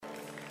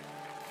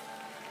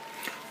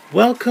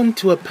Welcome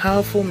to a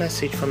powerful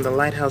message from the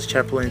Lighthouse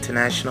Chapel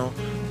International,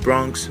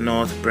 Bronx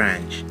North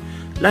Branch.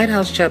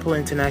 Lighthouse Chapel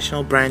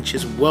International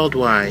branches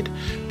worldwide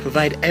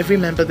provide every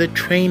member the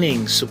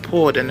training,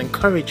 support, and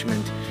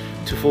encouragement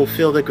to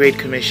fulfill the Great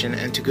Commission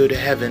and to go to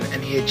heaven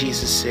and hear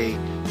Jesus say,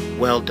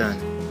 "Well done,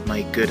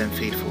 my good and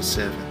faithful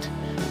servant."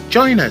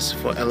 Join us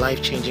for a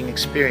life-changing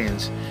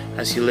experience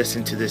as you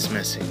listen to this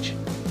message.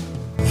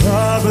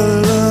 Our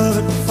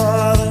beloved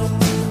Father,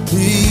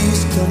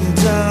 please come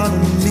down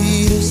and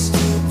meet us.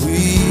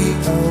 We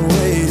are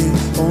waiting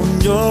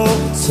on your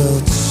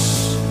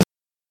touch.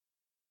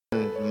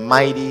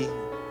 Mighty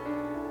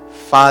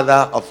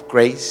Father of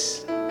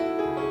grace,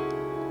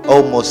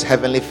 O most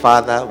heavenly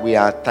Father, we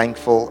are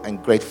thankful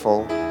and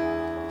grateful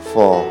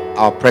for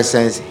our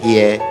presence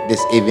here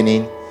this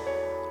evening.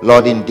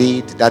 Lord,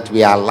 indeed that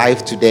we are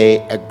alive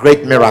today, a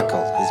great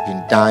miracle has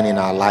been done in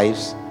our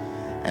lives.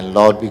 And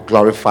Lord, we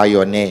glorify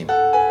your name.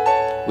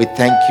 We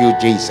thank you,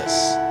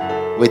 Jesus.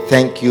 We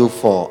thank you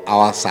for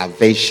our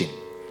salvation.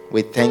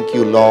 We thank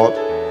you, Lord,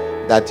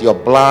 that your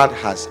blood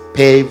has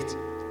paved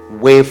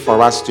way for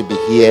us to be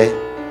here,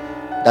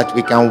 that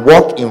we can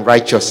walk in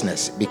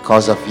righteousness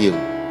because of you.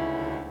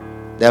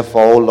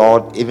 Therefore, O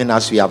Lord, even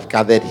as we have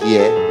gathered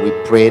here, we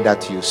pray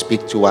that you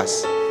speak to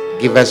us.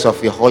 Give us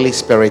of your Holy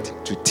Spirit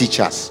to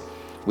teach us.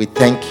 We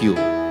thank you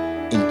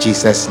in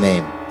Jesus'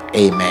 name.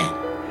 Amen.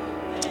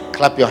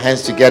 Clap your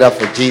hands together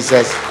for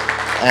Jesus,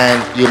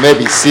 and you may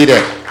be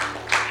seated.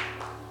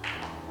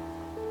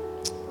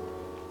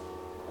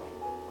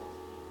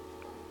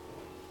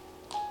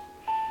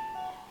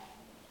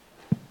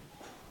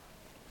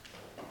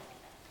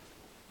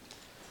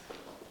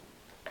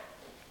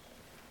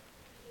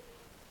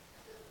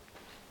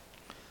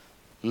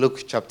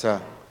 Luke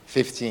chapter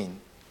 15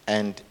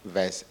 and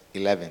verse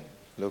 11.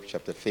 Luke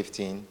chapter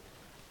 15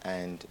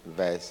 and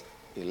verse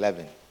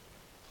 11.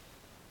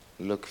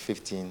 Luke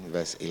 15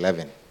 verse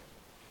 11.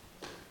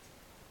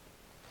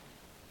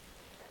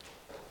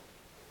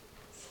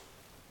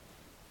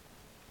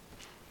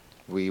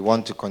 We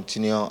want to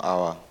continue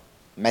our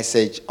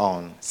message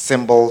on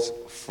symbols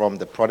from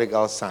the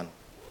prodigal son.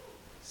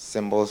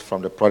 Symbols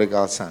from the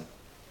prodigal son.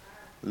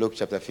 Luke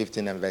chapter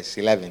 15 and verse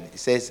 11. It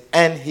says,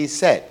 "And he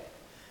said,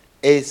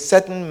 a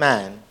certain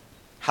man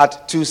had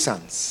 2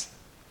 sons.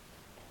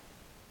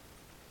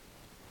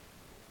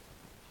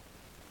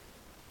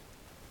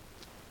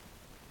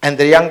 And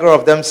the younger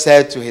of them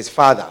said to his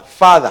father,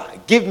 'Father,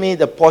 give me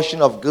the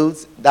portion of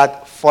goods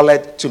that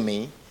falleth to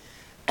me.'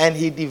 And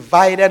he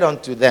divided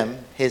unto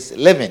them his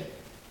living.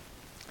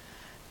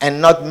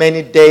 And not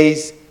many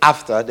days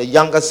after, the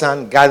younger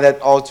son gathered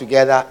all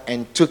together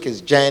and took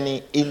his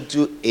journey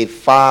into a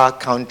far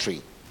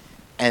country,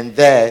 and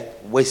there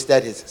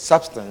wasted his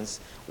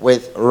substance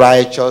with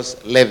righteous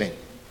living.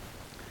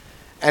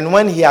 And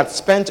when he had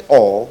spent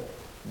all,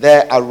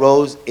 there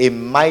arose a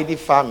mighty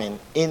famine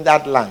in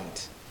that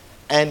land,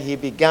 and he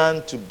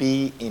began to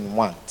be in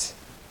want.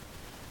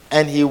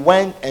 And he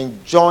went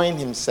and joined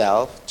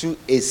himself to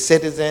a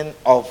citizen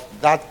of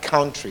that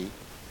country,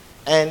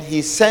 and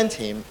he sent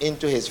him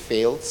into his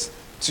fields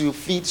to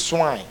feed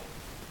swine.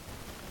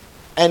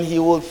 And he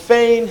would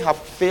fain have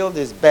filled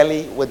his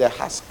belly with the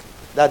husk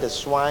that the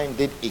swine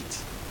did eat,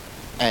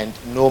 and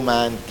no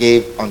man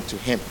gave unto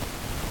him.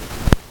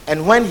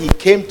 And when he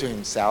came to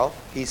himself,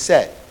 he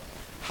said,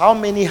 How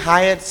many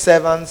hired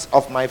servants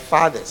of my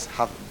father's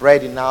have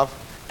bread enough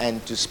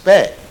and to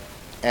spare,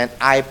 and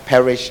I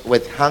perish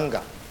with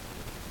hunger?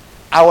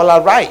 I will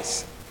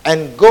arise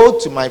and go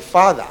to my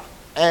father,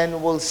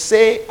 and will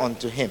say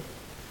unto him,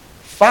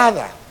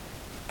 Father,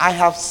 I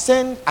have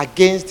sinned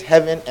against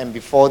heaven and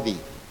before thee,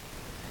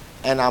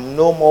 and am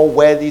no more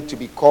worthy to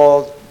be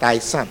called thy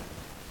son.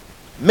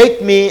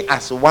 Make me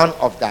as one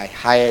of thy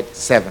hired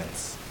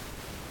servants.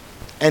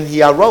 And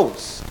he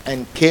arose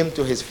and came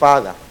to his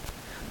father.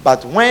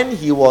 But when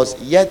he was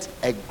yet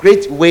a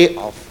great way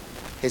off,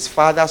 his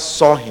father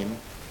saw him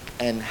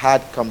and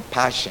had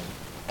compassion,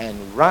 and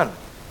ran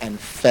and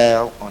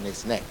fell on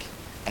his neck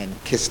and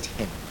kissed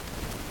him.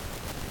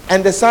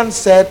 And the son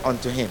said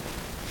unto him,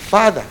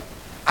 Father,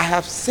 I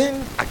have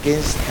sinned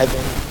against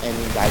heaven and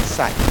in thy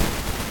sight,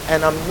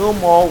 and am no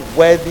more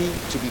worthy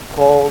to be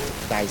called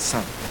thy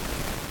son.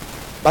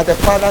 But the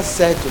father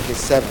said to his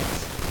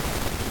servants,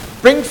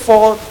 Bring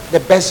forth the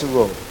best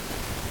robe,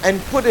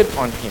 and put it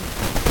on him,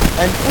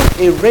 and put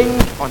a ring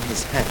on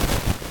his hand,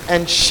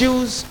 and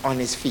shoes on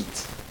his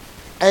feet.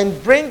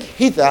 And bring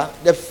hither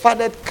the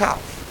fatted calf,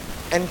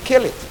 and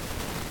kill it,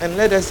 and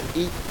let us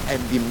eat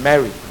and be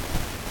merry.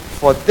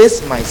 For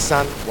this my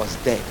son was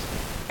dead,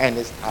 and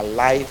is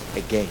alive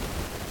again.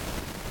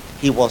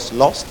 He was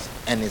lost,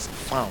 and is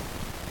found.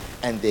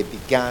 And they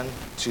began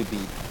to be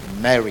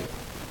merry."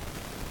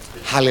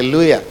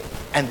 Hallelujah.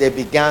 And they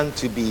began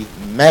to be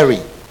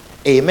merry.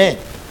 Amen.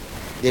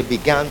 They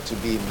began to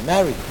be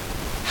merry.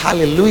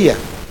 Hallelujah.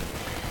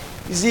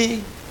 You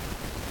see,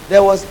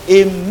 there was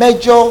a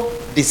major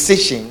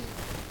decision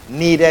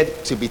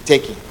needed to be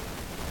taken.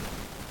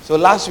 So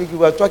last week we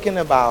were talking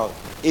about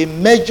a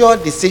major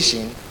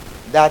decision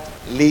that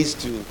leads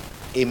to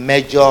a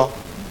major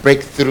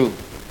breakthrough.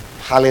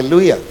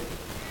 Hallelujah.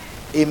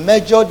 A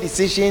major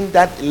decision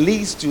that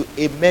leads to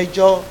a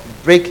major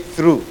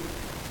breakthrough.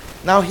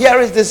 Now here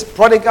is this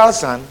prodigal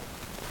son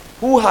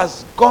who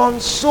has gone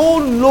so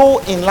low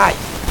in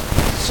life,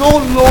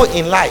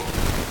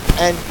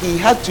 and he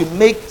had to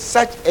make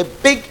such a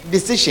big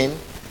decision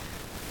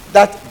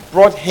that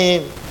brought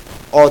him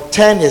or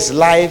turned his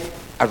life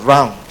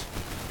around.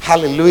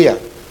 Hallelujah.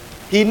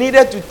 He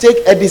needed to take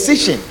a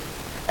decision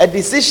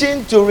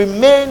to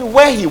remain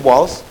where he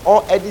was,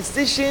 or a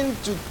decision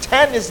to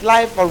turn his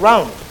life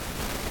around.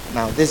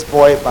 Now this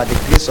boy, by the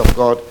grace of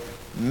God,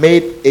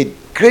 made a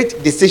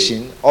great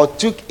decision, or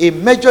took a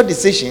major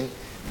decision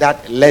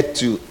that led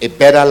to a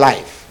better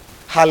life.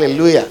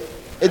 Hallelujah.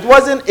 It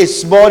wasn't a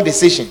small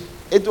decision.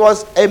 It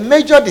was a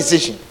major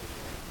decision,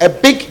 a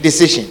big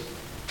decision.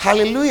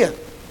 Hallelujah.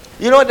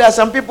 You know, there are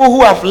some people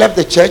who have left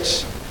the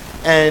church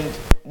and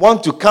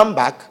want to come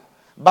back,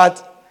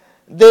 but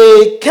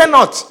they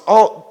cannot,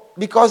 or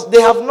because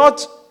they have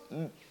not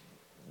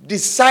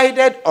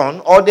decided on,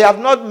 or they have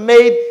not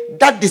made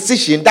that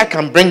decision that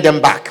can bring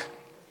them back.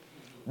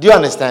 Do you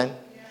understand?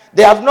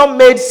 They have not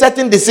made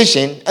certain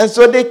decision, and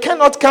so they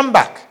cannot come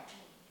back.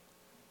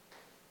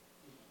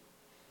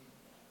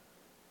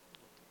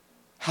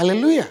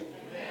 Hallelujah.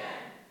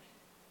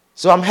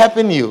 So I'm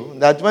helping you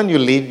that when you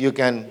leave, you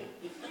can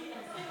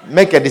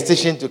make a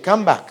decision to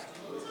come back.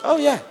 Oh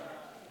yeah.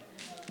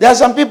 There are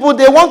some people,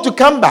 they want to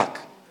come back,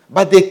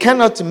 but they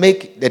cannot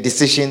make the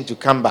decision to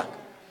come back.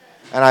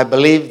 And I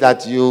believe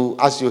that you,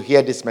 as you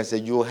hear this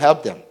message, you will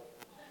help them.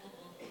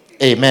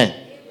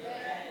 Amen.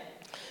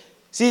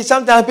 See,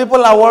 sometimes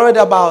people are worried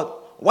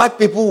about what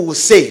people will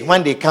say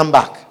when they come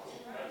back.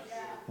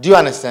 Do you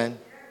understand?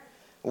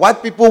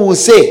 What people will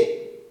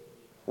say,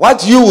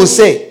 what you will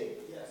say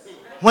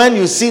when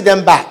you see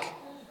them back.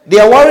 They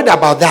are worried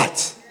about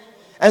that.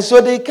 And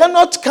so they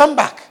cannot come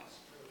back.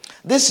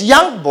 This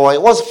young boy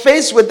was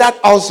faced with that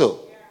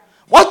also.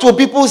 What will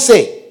people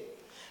say?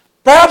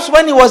 Perhaps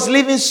when he was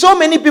leaving, so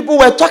many people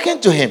were talking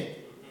to him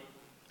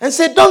and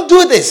said, don't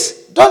do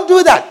this, don't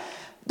do that.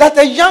 That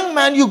a young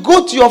man, you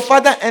go to your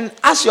father, and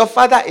as your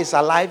father is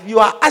alive, you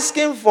are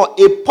asking for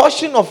a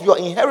portion of your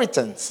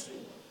inheritance.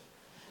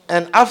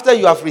 And after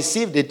you have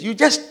received it, you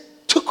just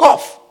took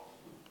off.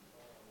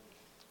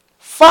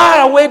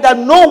 Far away that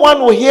no one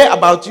will hear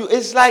about you.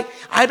 It's like,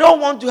 I don't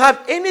want to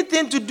have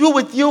anything to do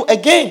with you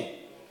again.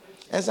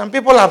 And some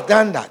people have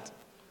done that.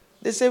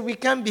 They say, we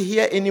can't be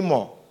here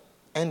anymore.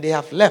 And they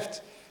have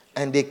left.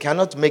 And they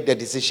cannot make the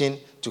decision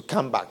to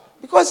come back.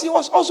 Because he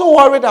was also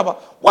worried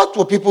about what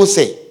will people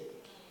say.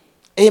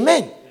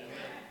 Amen. Amen.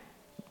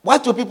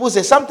 What will people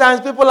say?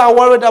 Sometimes people are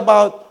worried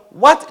about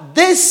what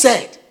they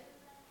said.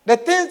 The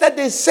things that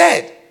they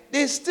said,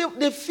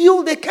 they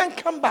feel they can't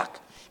come back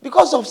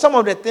because of some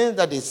of the things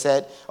that they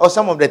said or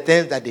some of the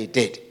things that they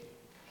did.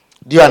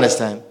 Do you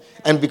understand?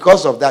 And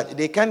because of that,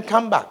 they can't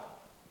come back.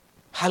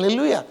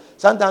 Hallelujah.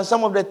 Sometimes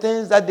some of the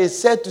things that they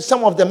said to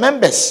some of the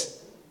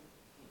members,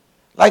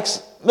 like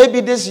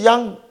maybe this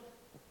young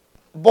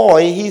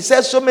boy, he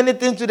said so many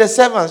things to the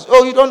servants.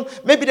 Oh, you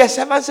don't, maybe the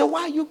servants say,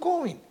 where are you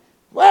going?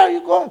 Where are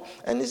you going?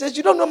 And he says,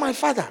 you don't know my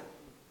father.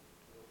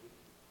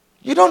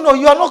 You don't know.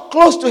 You are not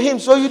close to him,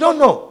 so you don't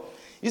know.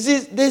 You see,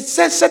 they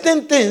said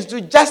certain things to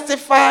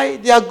justify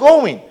their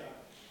going.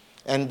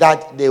 And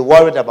that they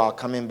worried about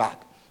coming back.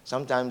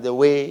 Sometimes the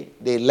way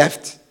they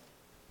left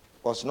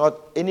was not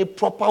any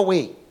proper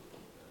way.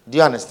 Do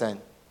you understand?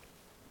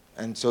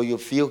 And so you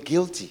feel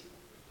guilty.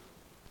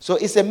 So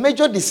it's a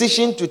major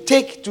decision to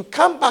take to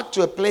come back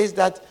to a place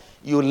that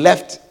you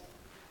left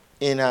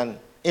in an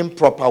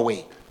improper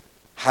way.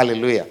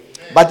 Hallelujah.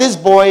 Amen. But this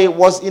boy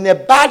was in a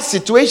bad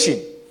situation.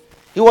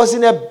 He was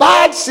in a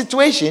bad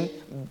situation,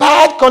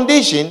 bad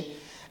condition,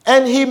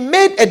 and he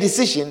made a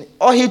decision,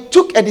 or he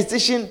took a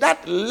decision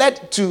that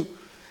led to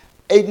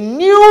a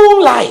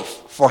new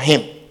life for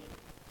him.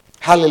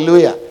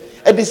 Hallelujah.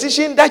 A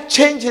decision that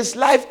changed his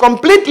life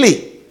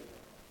completely.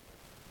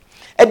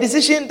 A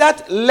decision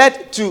that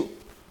led to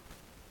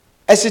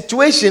a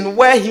situation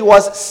where he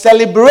was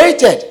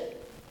celebrated.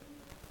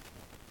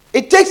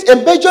 It takes a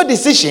major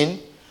decision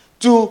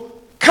to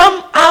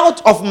come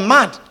out of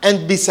mud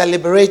and be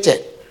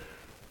celebrated.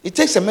 It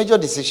takes a major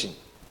decision.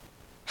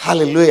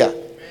 Hallelujah.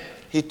 Amen.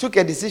 He took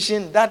a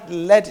decision that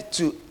led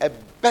to a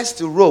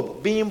best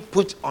robe being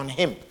put on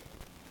him.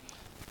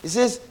 He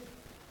says,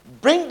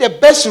 bring the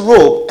best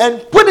robe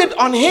and put it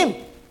on him.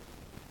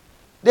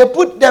 They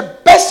put the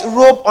best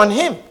robe on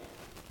him.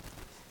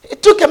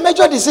 It took a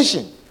major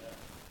decision.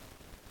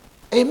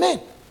 Amen.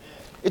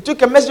 It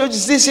took a major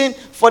decision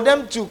for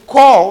them to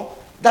call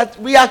that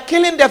we are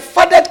killing the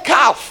fatted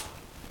calf.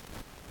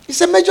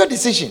 It's a major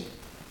decision.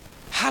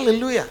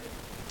 Hallelujah.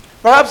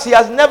 Perhaps he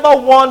has never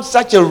worn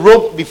such a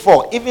robe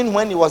before, even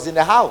when he was in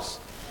the house.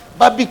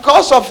 But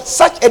because of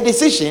such a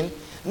decision,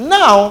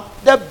 now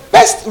the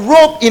best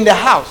robe in the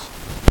house,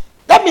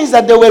 that means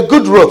that there were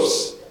good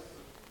robes.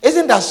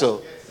 Isn't that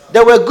so?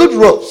 There were good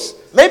robes.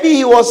 Maybe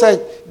he was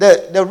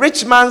the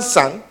rich man's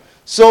son,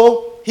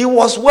 so he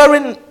was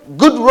wearing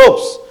good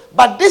robes.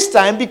 but this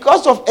time,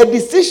 because of a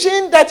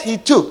decision that he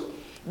took,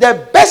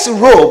 the best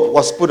robe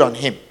was put on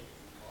him.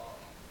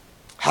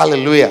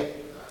 Hallelujah.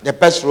 The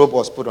best robe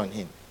was put on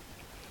him.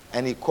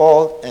 And he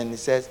called and he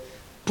says,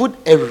 put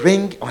a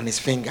ring on his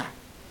finger.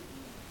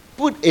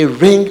 Put a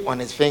ring on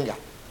his finger.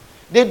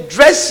 They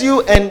dress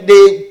you and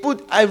they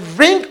put a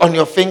ring on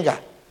your finger.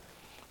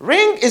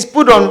 Ring is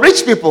put on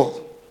rich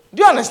people.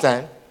 Do you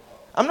understand?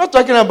 I'm not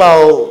talking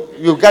about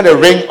you got a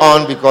ring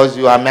on because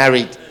you are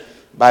married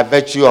by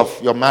virtue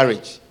of your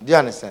marriage. Do you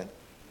understand?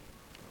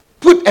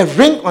 Put a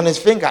ring on his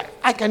finger.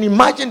 I can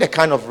imagine the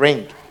kind of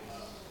ring.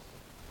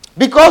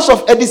 Because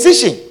of a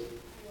decision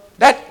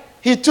that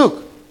he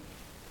took.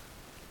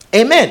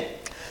 Amen.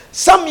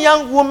 Some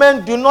young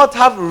women do not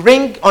have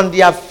ring on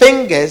their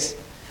fingers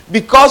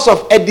because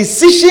of a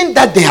decision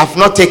that they have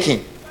not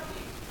taken.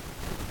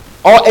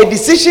 Or a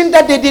decision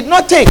that they did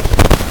not take.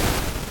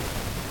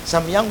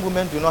 Some young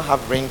women do not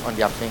have ring on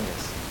their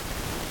fingers.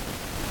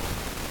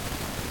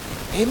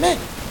 Amen.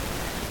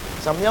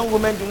 Some young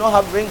women do not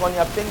have ring on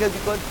their fingers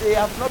because they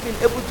have not been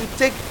able to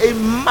take a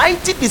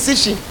mighty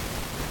decision.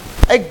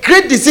 A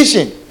great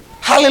decision.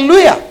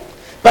 Hallelujah.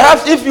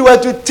 Perhaps if you were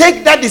to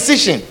take that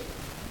decision,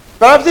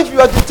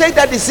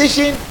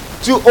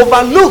 to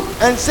overlook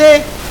and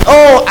say,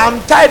 oh,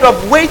 I'm tired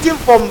of waiting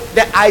for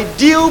the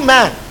ideal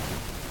man.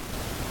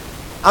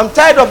 I'm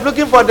tired of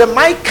looking for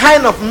my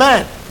kind of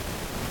man.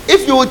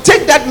 If you would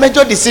take that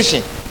major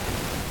decision,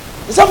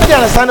 is somebody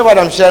understanding what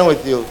I'm sharing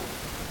with you?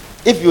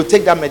 If you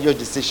take that major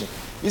decision.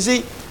 You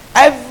see,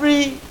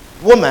 every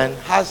woman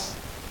has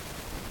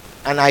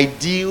an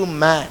ideal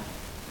man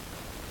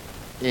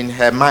in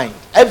her mind.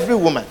 Every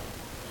woman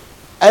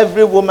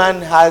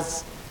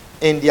has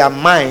in their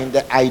mind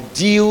the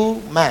ideal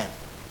man.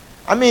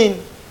 I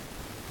mean,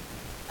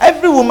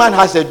 every woman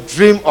has a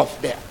dream of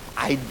the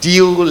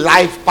ideal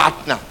life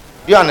partner.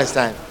 Do you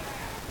understand?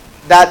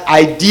 That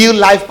ideal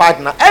life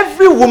partner.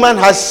 Every woman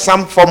has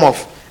some form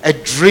of a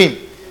dream.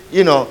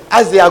 You know,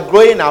 as they are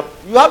growing up,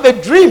 you have a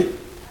dream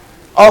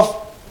of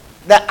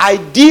the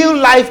ideal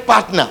life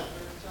partner.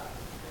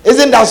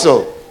 Isn't that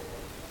so?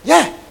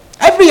 Yeah.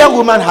 Every young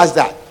woman has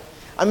that.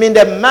 I mean,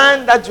 the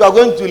man that you are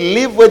going to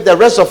live with the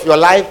rest of your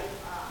life,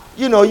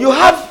 you know, you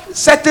have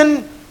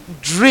certain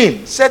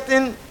dream,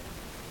 certain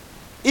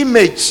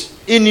image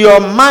in your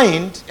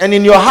mind and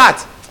in your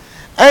heart.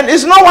 And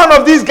it's not one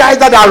of these guys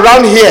that are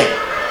around here.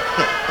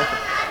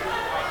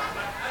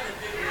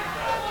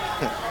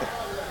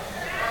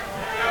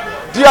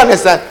 Do you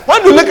understand?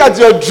 When you look at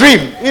your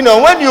dream, you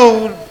know, when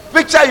you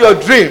picture your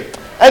dream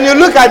and you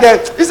look at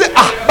it, you say,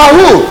 but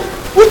who?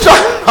 Which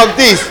one of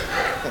these?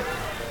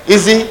 You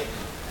see?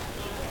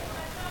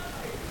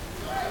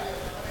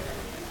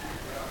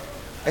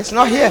 It's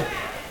not here.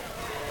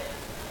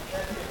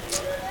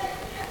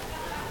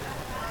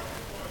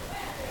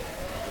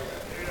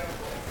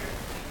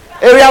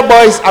 Area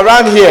boys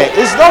around here.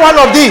 It's not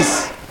one of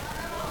these.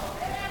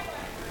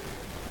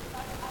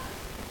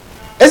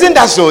 Isn't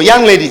that so,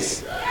 young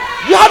ladies?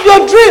 You have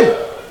your dream.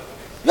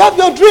 You have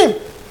your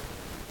dream.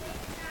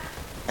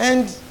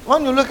 And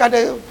when you look at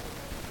the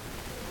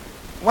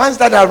ones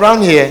that are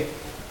around here,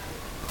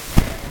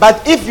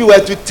 but if you were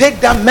to take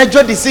that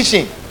major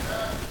decision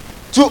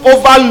to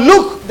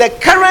overlook the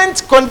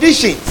current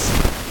conditions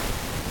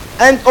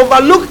and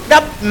overlook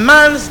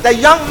the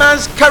young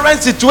man's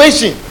current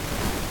situation,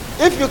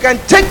 if you can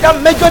take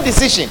that major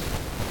decision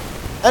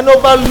and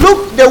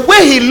overlook the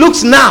way he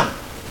looks now,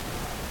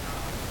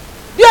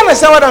 do you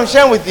understand what I'm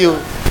sharing with you?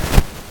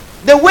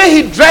 The way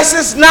he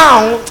dresses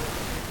now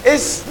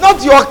is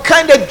not your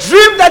kind of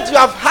dream that you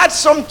have had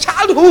some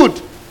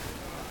childhood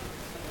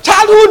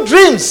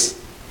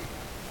dreams.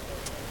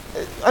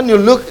 And you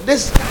look,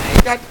 this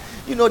guy that,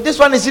 you know, this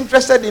one is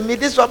interested in me,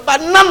 this one,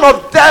 but none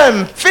of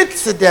them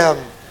fits them.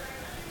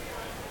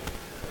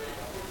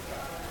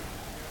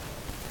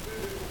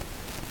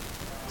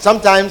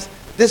 Sometimes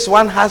this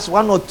one has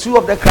one or two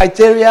of the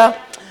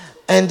criteria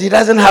and he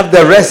doesn't have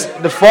the rest,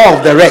 the four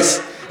of the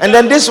rest. And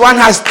then this one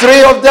has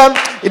three of them,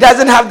 it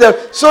doesn't have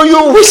the... So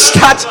you wish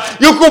that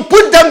you could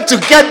put them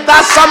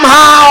together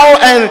somehow,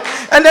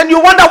 and then you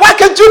wonder, why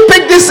can't you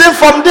pick this in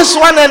from this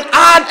one and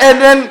add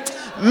and then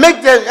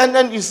make them, and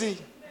then you see.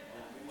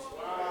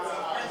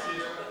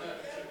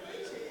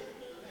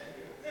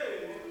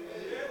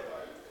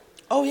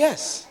 Oh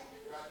yes.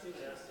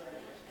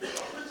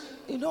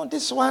 You know,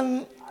 this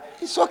one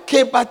is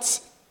okay, but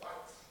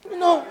you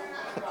know,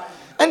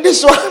 and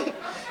this one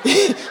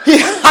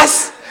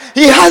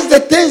he has the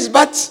things,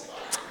 but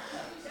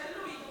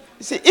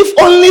you see, if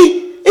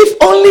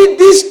only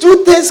these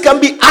two things can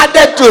be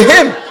added to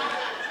him,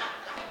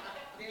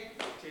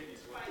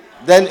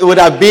 then it would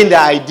have been the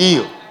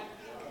ideal.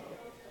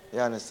 You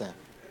understand?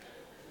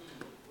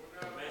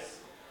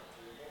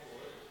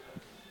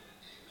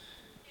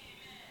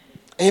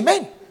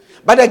 Amen.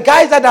 But the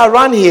guys that are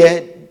around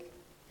here,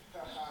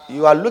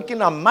 you are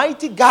looking at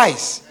mighty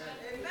guys.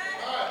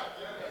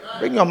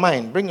 Bring your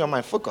mind,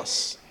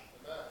 focus.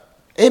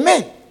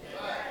 Amen.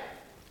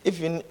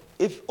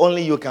 If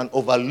only you can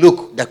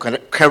overlook the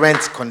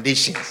current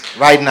conditions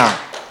right now.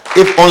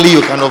 If only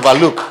you can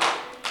overlook.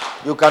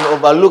 You can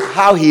overlook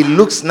how he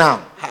looks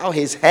now. How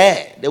his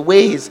hair, the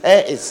way his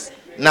hair is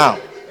now.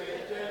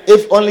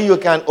 If only you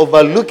can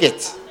overlook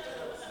it.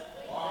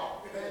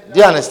 Do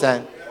you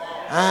understand?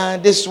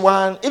 This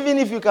one, even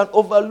if you can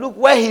overlook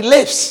where he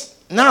lives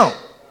now.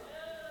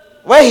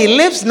 Where he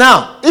lives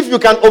now, if you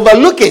can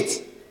overlook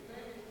it.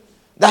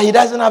 That he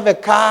doesn't have a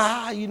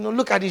car,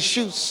 look at his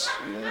shoes.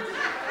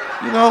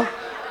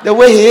 The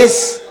way he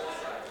is.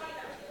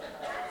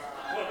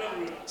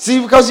 See,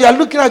 because you are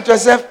looking at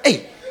yourself,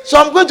 hey, so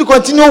I'm going to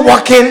continue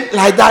walking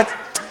like that.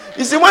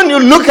 You see, when you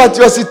look at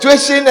your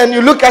situation and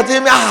you look at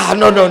him, no.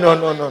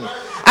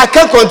 I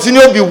can't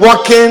continue to be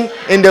walking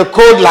in the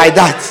cold like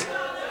that.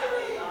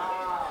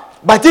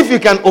 But if you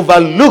can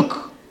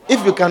overlook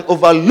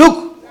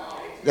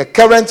the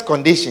current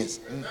conditions,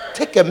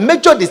 take a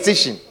major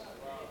decision.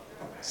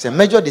 It's a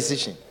major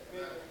decision.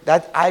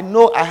 That I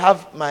know I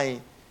have my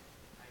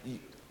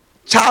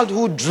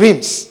childhood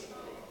dreams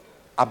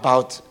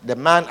about the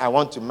man I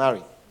want to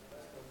marry.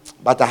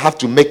 But I have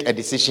to make a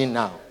decision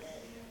now.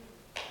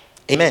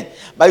 Amen.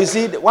 But you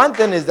see, one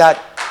thing is that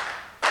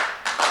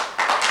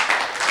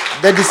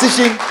the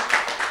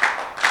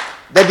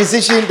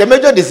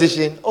major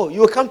decision, you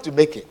will come to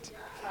make it.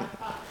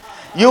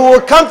 You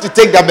will come to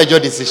take that major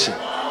decision.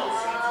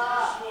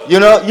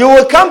 You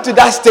will come to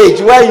that stage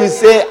where you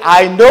say,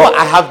 I know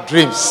I have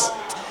dreams.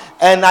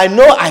 And I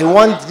know I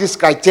want this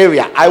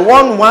criteria. I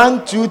want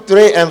 1, 2,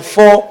 3, and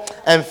 4,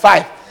 and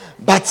 5.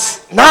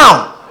 But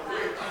now,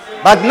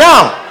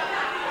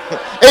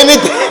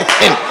 anything,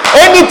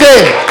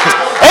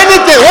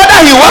 whether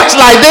he walks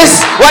like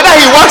this, whether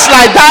he walks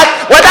like that,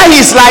 whether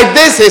he's like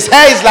this, his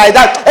hair is like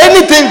that,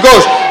 anything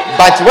goes.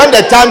 But when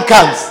the time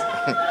comes,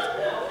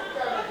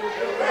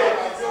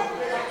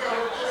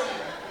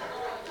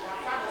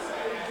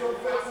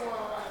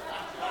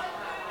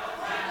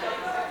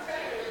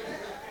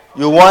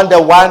 you want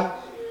the one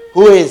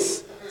who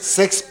is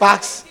 6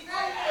 packs,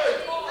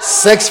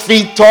 6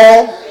 feet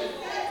tall,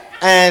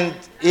 and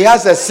he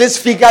has a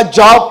 6-figure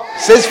job,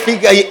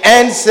 he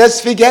earns 6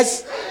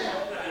 figures,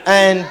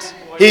 and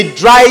he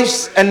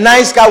drives a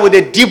nice car with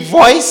a deep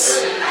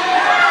voice.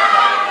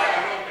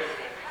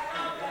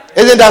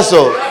 Isn't that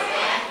so?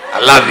 I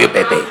love you,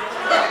 baby.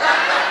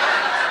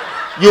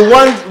 You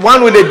want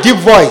one with a deep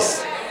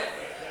voice.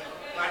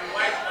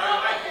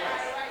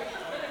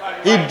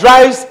 He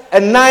drives a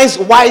nice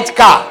white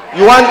car.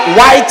 You want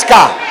white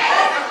car.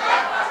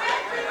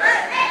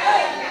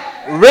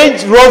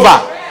 Range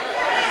Rover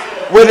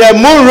with a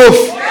moon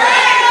roof.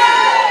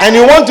 And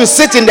you want to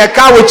sit in the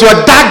car with your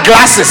dark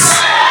glasses.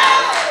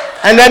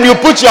 And then you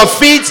put your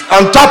feet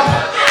on top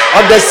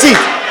of the seat.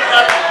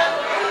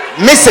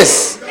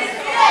 Mrs.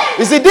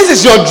 You see, this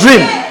is your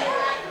dream.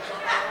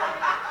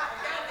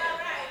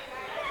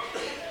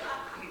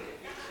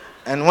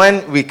 And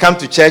when we come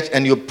to church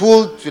and you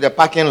pull to the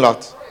parking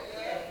lot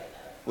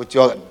with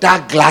your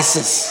dark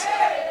glasses,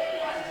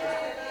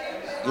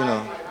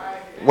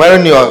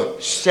 wearing your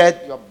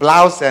shirt, your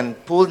blouse, and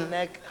pull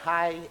neck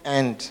high,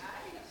 and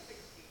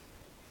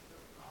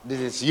this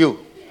is you.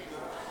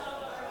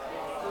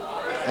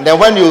 And then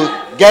when you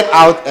get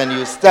out and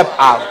you step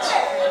out,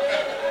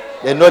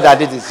 they know that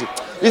this is you.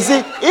 You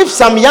see, if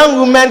some young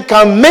women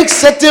can make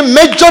certain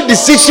major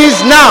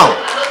decisions now,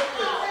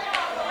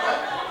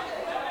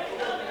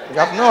 you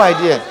have no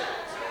idea.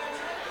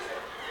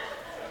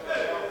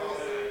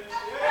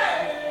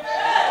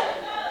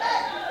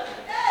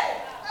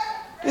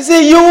 You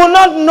see, you will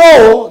not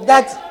know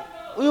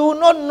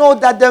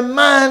that the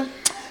man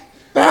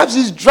perhaps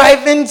is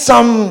driving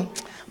some,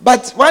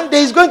 but one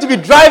day he's going to be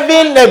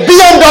driving a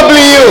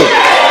BMW.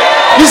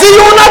 You see,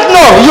 you will not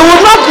know.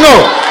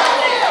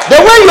 The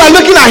way you are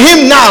looking at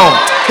him now,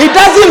 he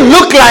doesn't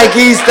look like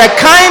he's the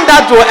kind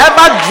that will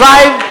ever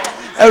drive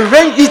a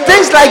range. He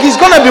thinks like he's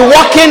going to be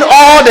walking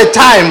all the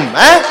time.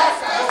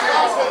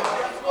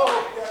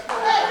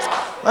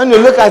 When you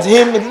look at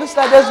him, it looks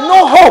like there's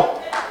no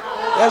hope.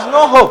 There's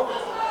no hope.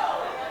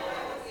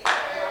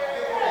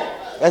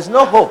 There's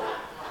no hope.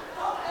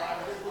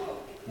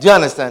 Do you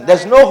understand?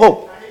 There's no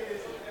hope.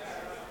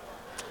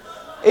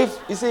 If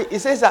you see, it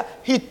says that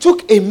he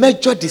took a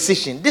major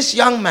decision. This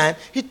young man,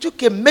 he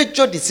took a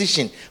major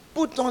decision.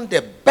 Put on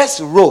the best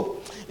robe.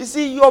 You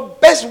see, your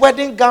best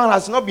wedding gown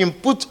has not been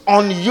put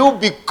on you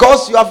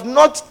because you have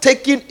not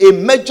taken a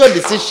major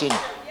decision.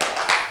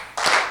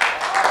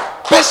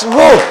 Best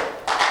robe.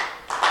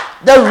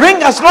 The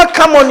ring has not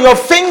come on your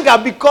finger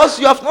because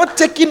you have not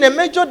taken a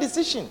major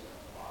decision.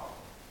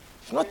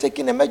 You've not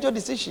taken a major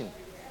decision.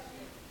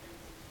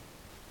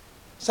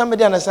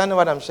 Somebody understand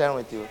what I'm sharing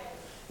with you?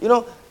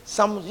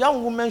 Some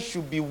young women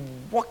should be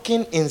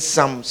walking in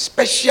some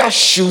special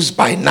shoes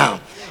by now.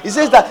 It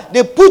says that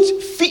they put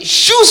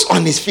shoes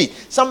on his feet.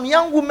 Some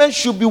young women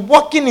should be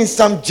walking in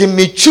some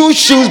Jimmy Choo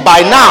shoes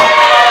by now.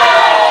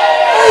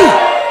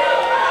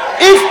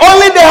 If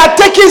only they had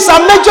taken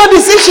some major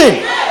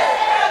decision.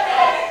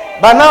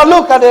 But now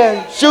look at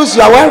the shoes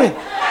you are wearing.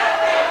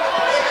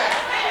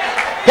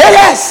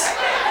 Payless.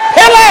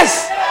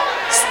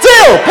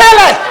 Still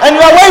payless. And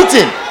you are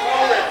waiting.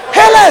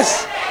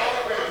 Hairless.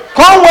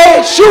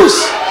 Conway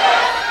shoes.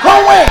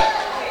 Conway.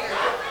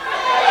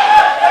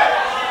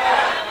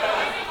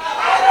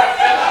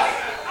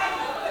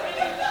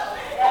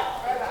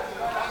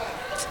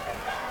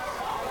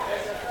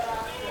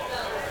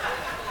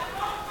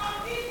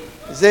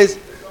 He says,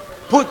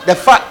 but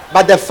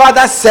the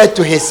father said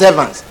to his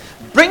servants,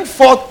 bring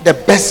forth the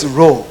best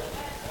robe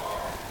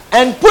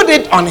and put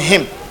it on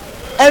him,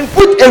 and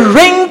put a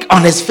ring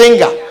on his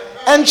finger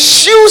and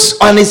shoes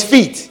on his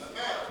feet.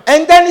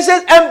 And then he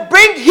says, and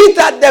bring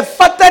hither the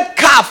fatted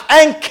calf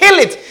and kill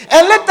it,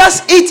 and let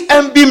us eat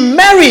and be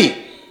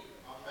merry.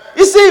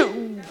 You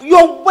see,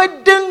 your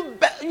wedding,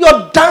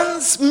 your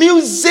dance,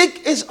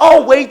 music is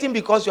all waiting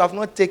because you have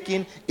not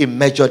taken a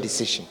major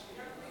decision.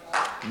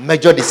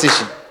 Major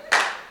decision.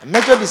 A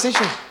major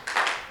decision.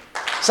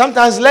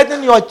 Sometimes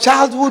letting your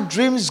childhood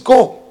dreams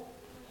go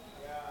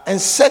and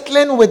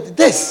settling with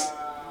this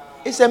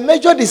is a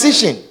major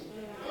decision.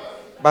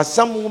 But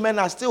some women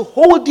are still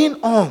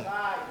holding on.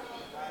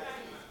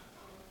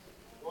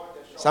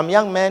 Some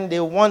young men,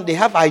 they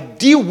have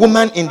ideal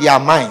woman in their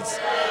minds.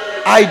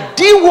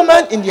 Ideal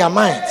woman in their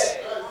minds.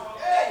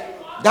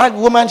 That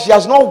woman, she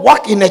has not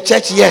walked in a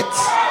church yet.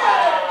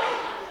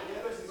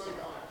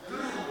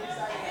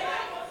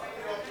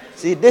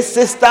 See, this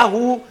sister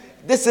who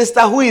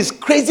is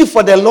crazy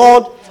for the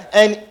Lord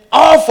and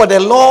all for the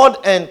Lord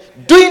and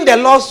doing the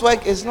Lord's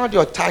work is not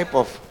your type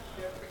of.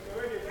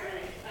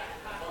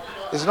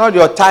 It's not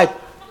your type.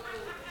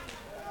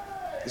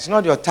 It's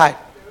not your type.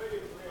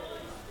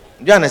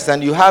 Do you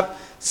understand? You have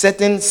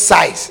certain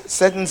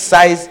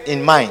size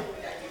in mind.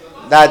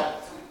 That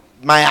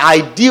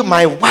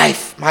my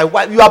wife,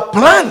 you are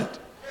planned.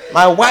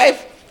 My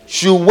wife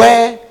should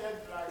wear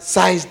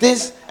size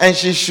this and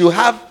she should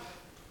have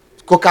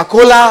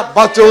Coca-Cola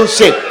bottle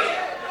shape.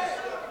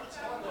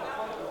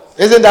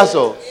 Isn't that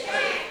so?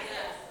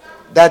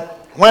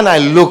 That when I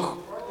look,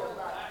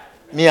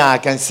 I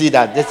can see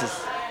that this,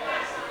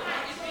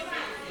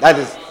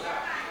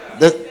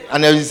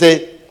 and then you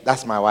say,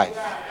 that's my wife.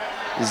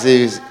 You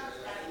say,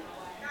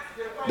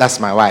 that's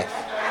my wife.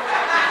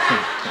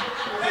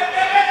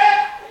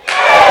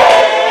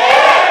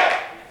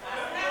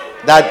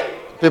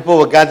 That people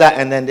will gather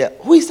and then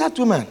who is that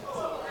woman?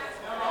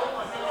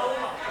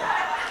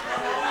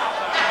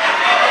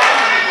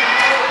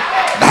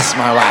 That's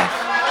my wife.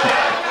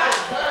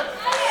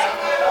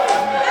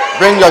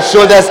 Bring your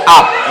shoulders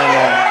up.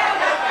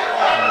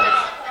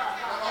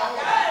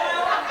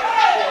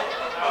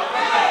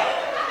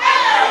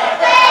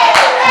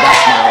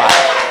 That's my wife.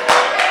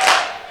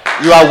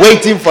 You are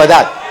waiting for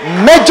that.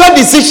 Major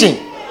decision.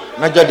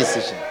 Major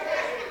decision.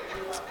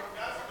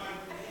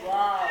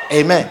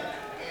 Amen.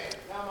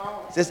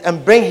 It says,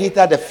 and bring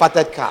hither the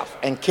fatted calf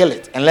and kill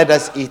it, and let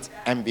us eat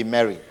and be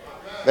merry.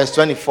 Verse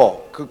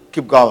 24.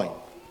 Keep going.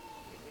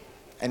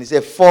 And he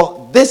said,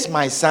 for this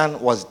my son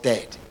was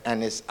dead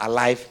and is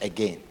alive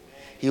again.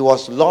 He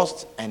was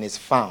lost and is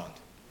found.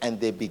 And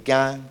they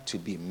began to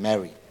be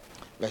merry.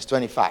 Verse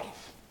 25. It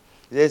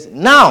says,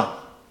 now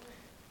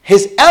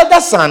his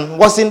elder son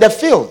was in the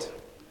field.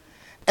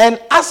 And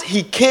as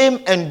he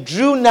came and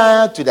drew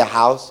nigh to the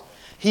house,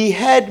 he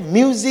heard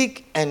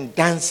music and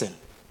dancing.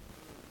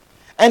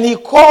 And he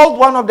called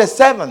one of the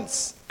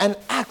servants and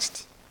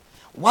asked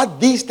what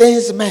these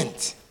things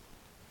meant.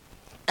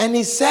 And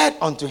he said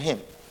unto him,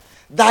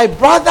 thy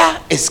brother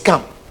is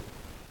come,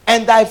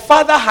 and thy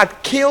father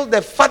had killed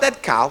the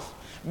fatted calf,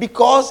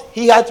 because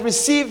he had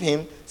received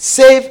him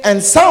safe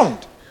and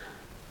sound.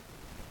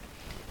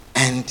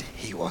 And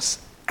he was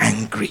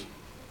angry.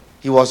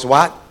 He was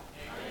what?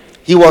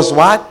 He was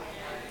what?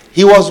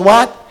 He was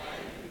what?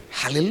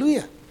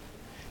 Hallelujah.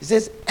 He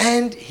says,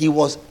 and he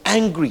was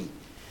angry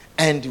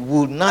and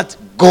would not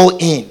go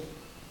in.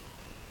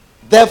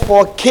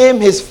 Therefore came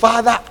his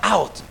father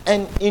out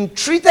and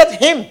entreated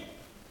him.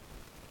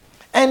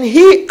 And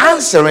he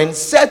answering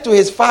said to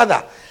his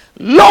father,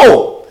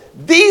 lo,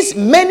 these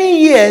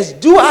many years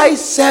do I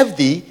serve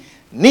thee,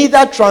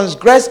 neither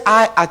transgress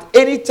I at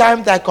any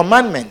time thy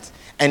commandment,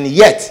 and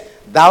yet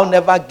thou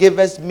never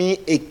gavest me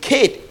a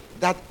kid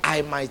that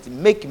I might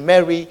make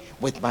merry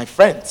with my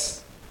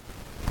friends.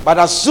 But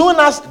as soon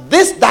as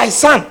this thy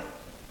son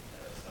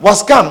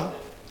was come,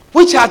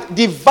 which had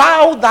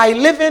devoured thy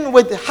living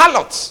with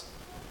harlots,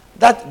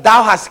 that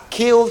thou hast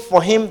killed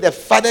for him the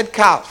fatted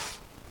calf.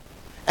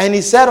 And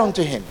he said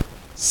unto him,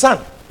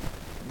 son,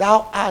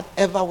 thou art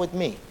ever with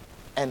me,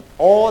 and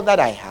all that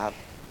I have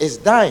is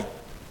thine.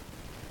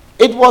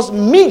 It was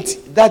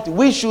meet that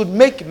we should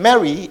make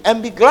merry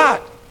and be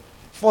glad,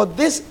 for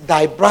this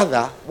thy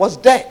brother was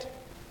dead,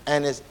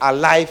 and is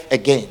alive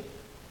again,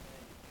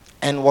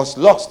 and was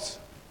lost,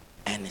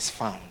 and is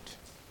found.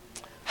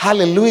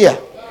 Hallelujah.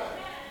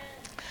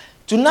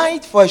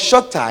 Tonight, for a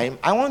short time,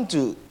 I want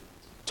to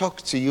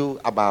talk to you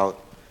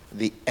about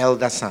the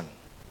elder son,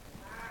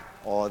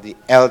 or the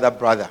elder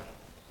brother.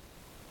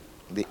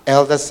 The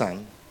elder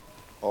son,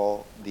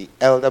 or the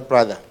elder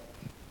brother.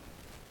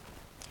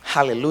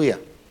 Hallelujah.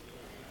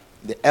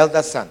 The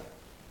elder son,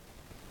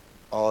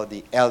 or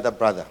the elder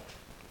brother.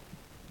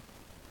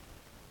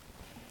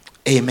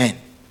 Amen.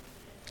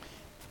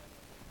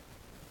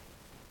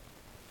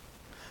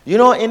 You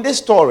know, in this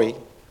story,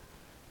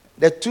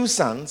 the two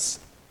sons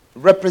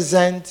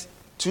represent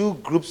two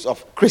groups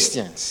of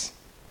Christians.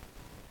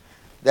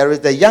 There is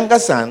the younger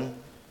son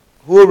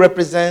who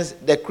represents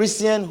the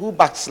Christian who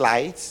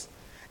backslides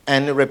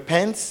and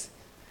repents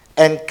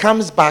and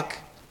comes back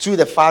to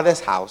the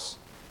father's house,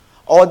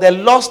 or the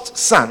lost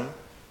son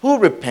who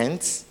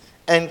repents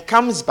and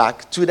comes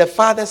back to the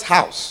father's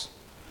house.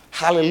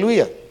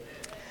 Hallelujah.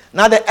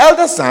 Now the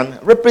elder son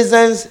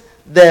represents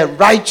the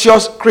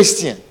righteous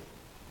Christian.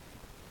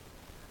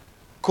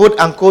 Quote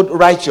unquote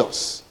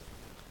righteous.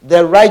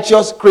 The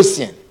righteous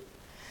Christian.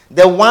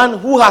 The one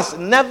who has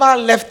never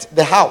left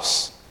the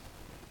house.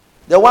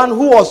 The one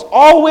who was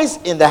always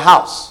in the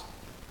house.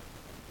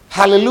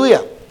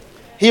 Hallelujah.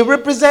 He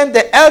represents,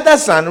 the elder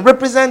son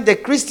represents the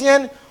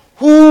Christian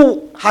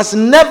who has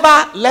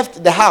never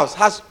left the house,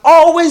 has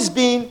always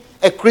been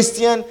a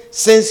Christian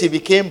since he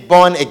became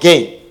born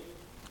again.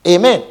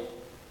 Amen.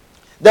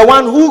 The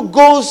one who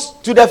goes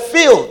to the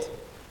field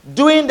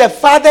doing the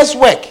father's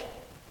work.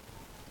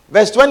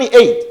 Verse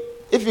 28.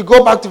 If you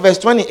go back to verse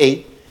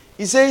 28,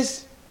 he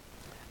says,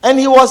 and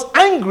he was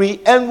angry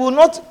and will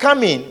not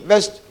come in.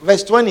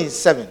 Verse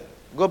 27.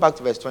 Go back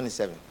to verse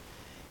 27.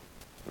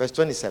 Verse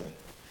 27.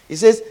 He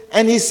says,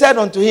 and he said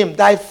unto him,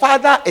 thy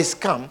father is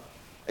come.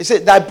 He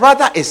said, thy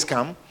brother is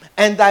come,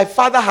 and thy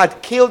father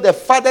had killed the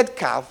fatted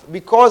calf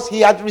because he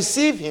had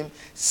received him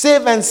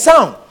safe and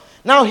sound.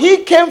 Now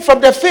he came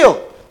from the field.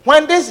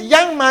 When this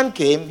young man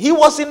came, he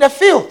was in the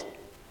field.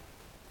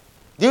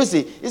 Do you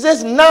see? He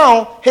says,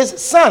 now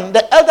his son,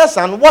 the elder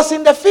son, was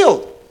in the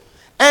field.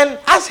 And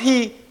as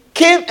he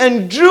came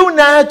and drew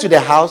nigh to the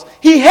house,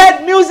 he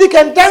heard music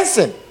and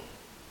dancing.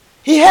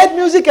 He heard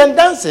music and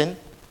dancing,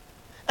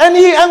 and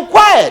he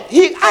inquired.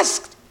 He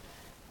asked.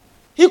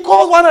 He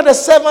called one of the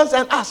servants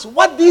and asked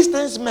what these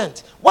things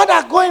meant. What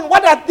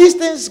are these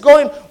things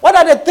going? What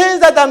are the things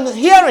that I'm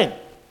hearing?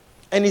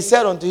 And he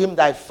said unto him,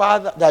 thy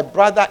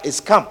brother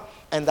is come,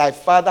 and thy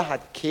father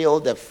had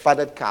killed the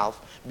fatted calf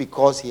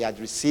because he had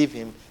received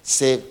him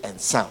safe and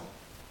sound.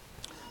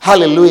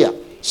 Hallelujah.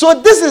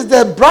 So this is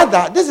the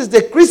brother, this is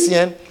the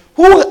Christian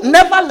who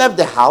never left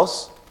the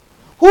house,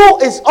 who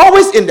is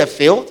always in the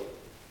field,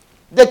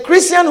 the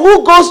Christian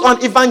who goes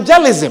on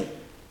evangelism.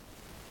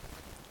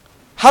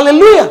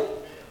 Hallelujah.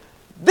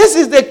 This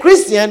is the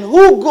Christian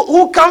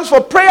who comes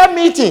for prayer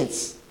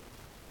meetings.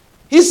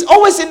 He's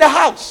always in the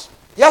house.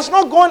 He has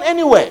not gone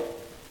anywhere.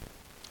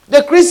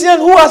 The Christian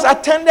who has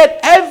attended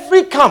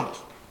every camp.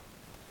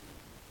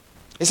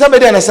 Is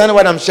somebody understanding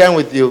what I'm sharing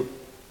with you?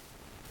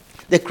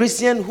 The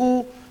Christian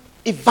who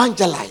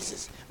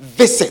evangelizes,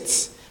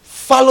 visits,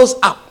 follows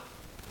up,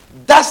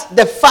 does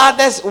the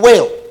Father's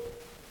will.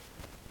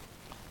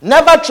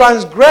 Never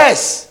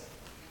transgress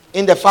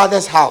in the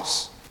Father's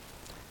house.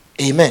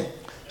 Amen.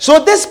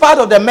 So this part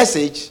of the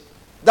message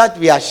that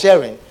we are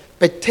sharing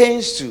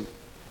pertains to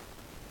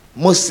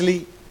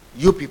mostly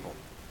you people.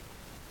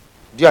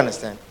 Do you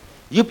understand?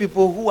 You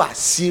people who are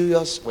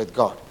serious with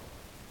God.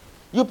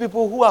 You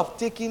people who have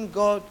taken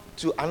God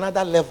to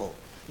another level.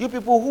 You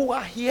people who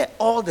are here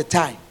all the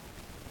time.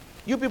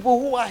 You people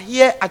who are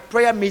here at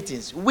prayer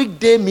meetings,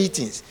 weekday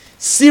meetings,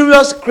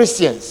 serious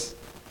Christians.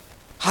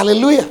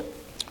 Hallelujah.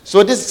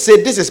 So this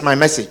is my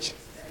message.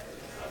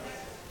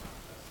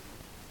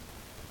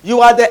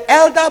 You are the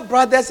elder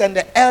brothers and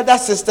the elder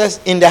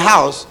sisters in the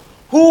house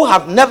who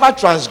have never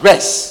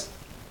transgressed.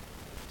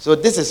 So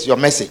this is your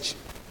message.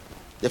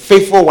 The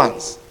faithful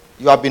ones.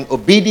 You have been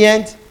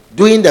obedient,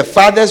 doing the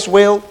Father's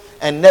will,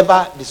 and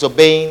never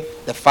disobeying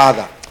the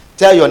Father.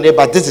 Tell your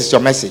neighbor, this is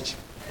your message.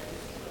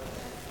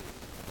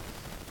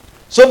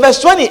 So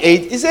verse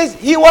 28, it says,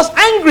 he was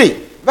angry.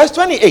 Verse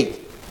 28,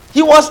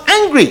 he was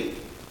angry.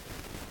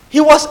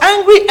 He was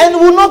angry and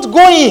will not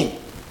go in.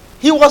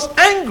 He was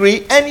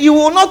angry and he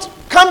will not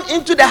come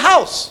into the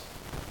house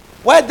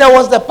where there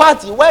was the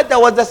party, where there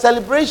was the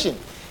celebration.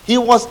 He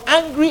was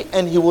angry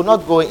and he will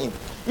not go in.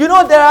 You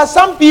know, there are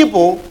some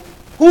people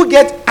who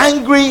get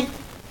angry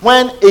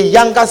when a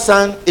younger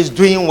son is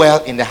doing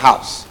well in the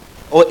house,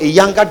 or a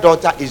younger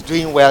daughter is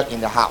doing well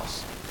in the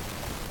house.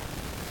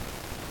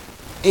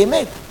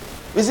 Amen.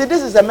 You see,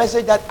 this is a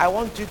message that I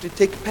want you to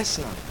take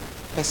personally.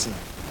 Personally.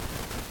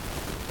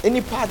 Any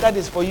part that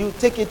is for you,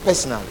 take it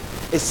personally.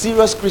 A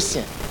serious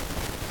Christian.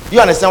 You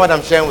understand what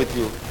I'm sharing with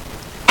you?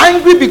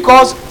 Angry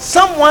because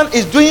someone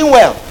is doing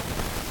well.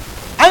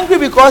 Angry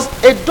because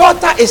a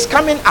daughter is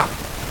coming up,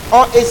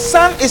 or a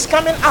son is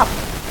coming up.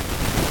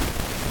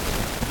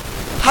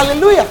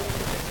 Hallelujah.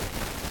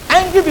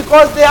 Angry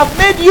because they have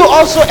made you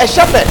also a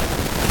shepherd.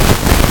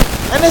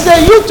 And they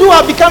say, you too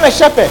have become a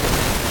shepherd.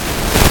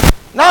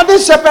 Now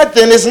this shepherd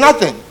thing is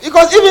nothing.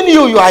 Because even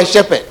you are a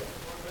shepherd.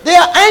 They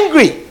are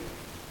angry.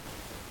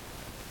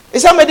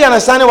 Is somebody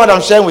understanding what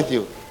I'm sharing with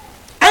you?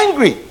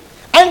 Angry.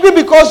 Angry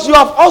because you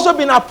have also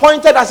been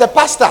appointed as a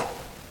pastor.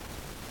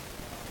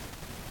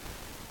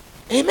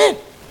 Amen.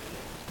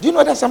 Do you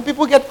know that some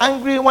people get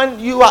angry when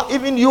you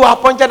are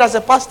appointed as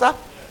a pastor?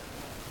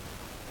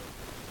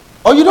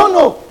 Or you don't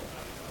know.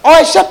 Or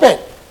a shepherd.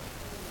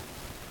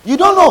 You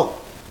don't know.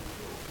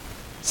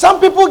 Some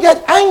people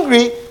get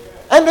angry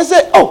and they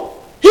say,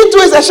 oh, he too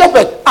is a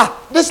shepherd.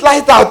 This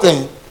light out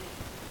thing.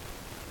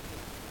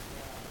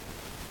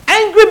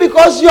 Angry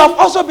because you have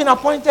also been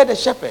appointed a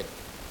shepherd.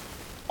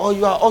 Or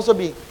you are also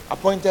being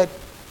appointed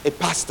a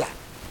pastor.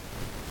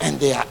 And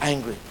they are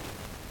angry.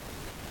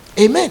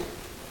 Amen.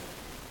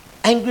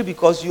 Angry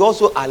because you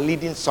also are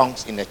leading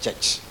songs in the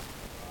church.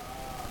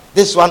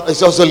 This one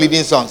is also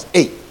leading songs.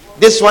 Hey,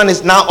 this one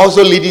is now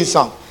also leading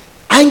songs.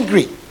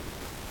 Angry.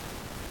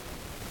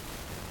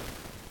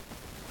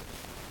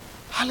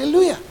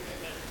 Hallelujah.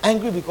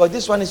 Angry because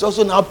this one is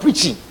also now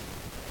preaching.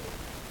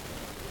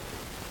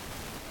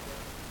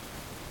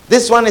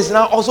 This one is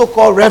now also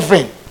called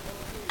reverend.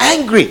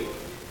 Angry.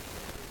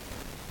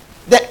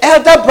 The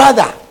elder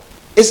brother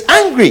is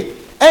angry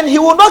and he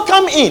will not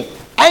come in.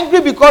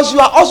 Angry because you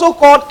are also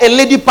called a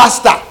lady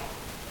pastor.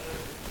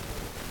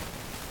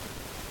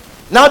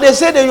 Now they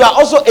say that you are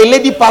also a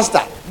lady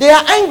pastor. They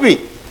are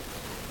angry.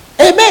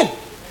 Amen.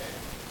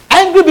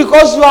 Angry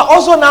because you are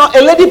also now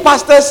a lady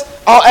pastor's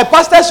or a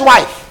pastor's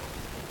wife.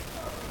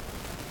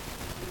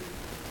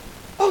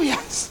 Oh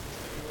yes.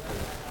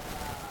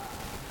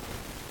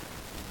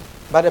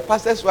 But the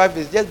pastor's wife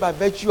is just by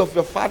virtue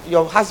of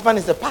your husband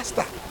is a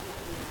pastor.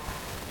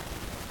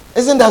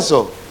 Isn't that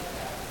so?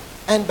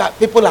 And but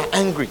people are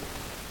angry.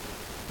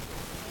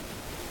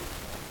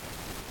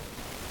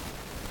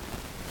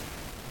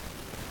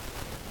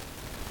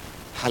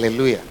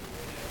 Hallelujah.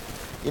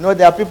 You know,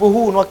 there are people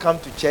who will not come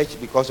to church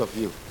because of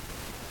you.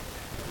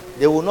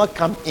 They will not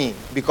come in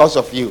because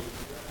of you.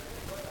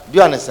 Do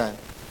you understand?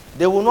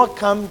 They will not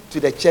come to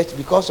the church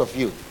because of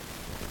you.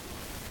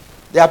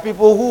 There are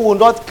people who will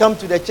not come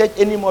to the church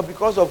anymore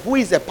because of who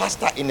is a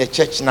pastor in the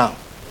church now.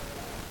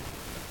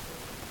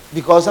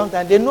 Because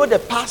sometimes they know the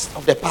past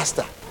of the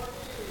pastor.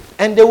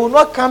 And they will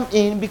not come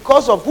in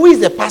because of who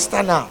is the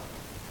pastor now.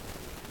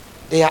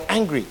 They are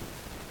angry.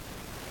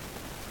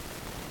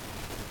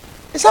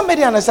 Is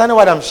somebody understanding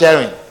what I'm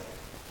sharing?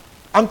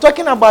 I'm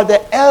talking about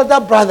the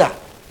elder brother,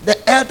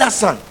 the elder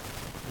son,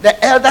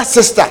 the elder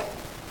sister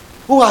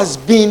who has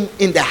been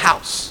in the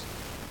house,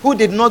 who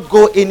did not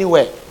go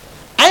anywhere.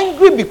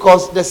 Angry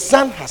because the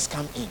son has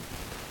come in.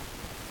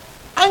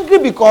 Angry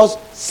because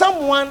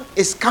someone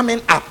is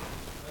coming up.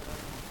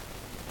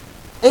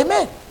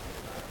 Amen.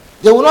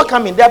 They will not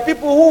come in. There are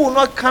people who will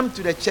not come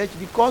to the church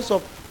because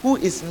of who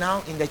is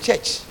now in the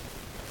church.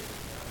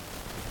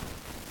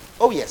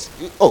 Oh, yes.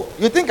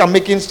 You think I'm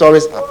making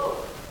stories up?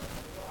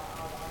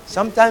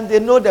 Sometimes they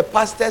know the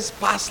pastor's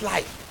past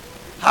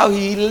life, how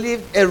he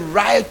lived a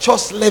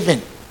righteous living.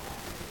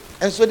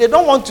 And so they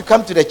don't want to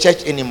come to the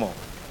church anymore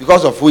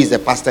because of who is the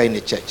pastor in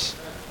the church.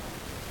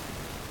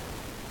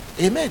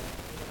 Amen.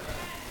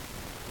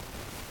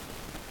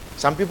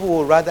 Some people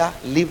will rather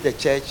leave the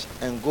church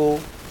and go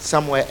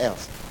somewhere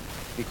else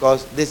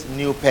because this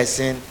new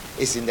person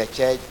is in the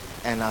church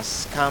and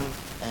has come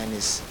and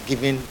is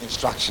giving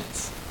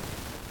instructions.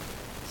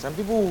 Some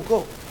people will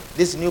go.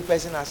 This new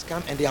person has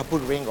come and they have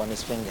put ring on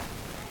his finger.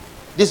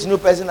 This new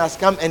person has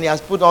come and he has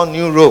put on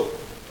new robe.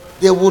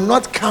 They will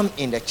not come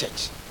in the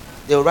church.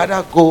 They will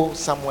rather go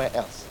somewhere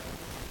else.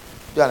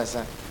 Do you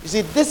understand? You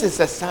see, this is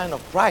a sign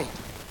of pride.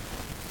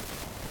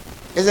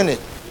 Isn't it?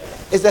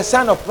 It's a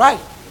sign of pride.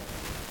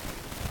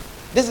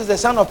 This is a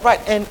sign of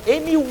pride. And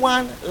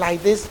anyone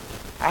like this,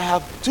 I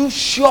have two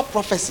sure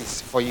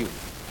prophecies for you.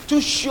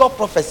 Two sure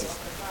prophecies.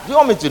 Do you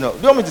want me to know? Do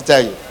you want me to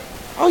tell you?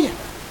 Oh, yeah.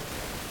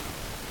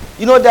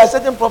 You know, there are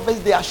certain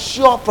prophecies, they are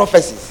sure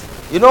prophecies.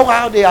 You know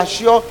how they are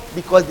sure?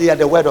 Because they are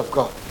the word of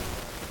God.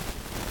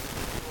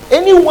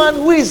 Anyone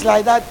who is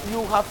like that,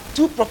 you have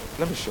two prophecies.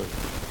 Let me show you.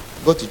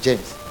 Go to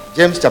James.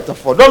 James chapter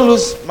 4. Don't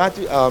lose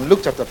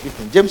Luke chapter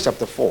 15. James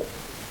chapter 4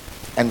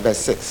 and verse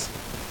 6.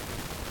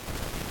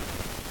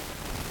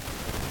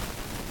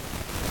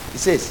 It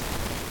says,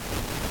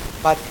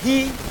 but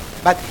he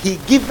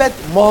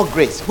giveth more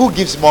grace. Who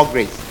gives more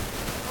grace?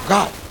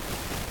 God.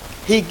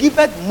 He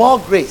giveth more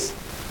grace.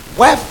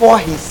 Wherefore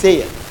he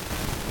saith,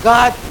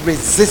 God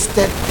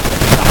resisted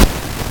the proud.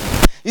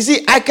 You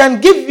see, I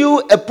can give you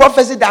a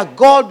prophecy that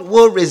God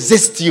will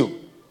resist you.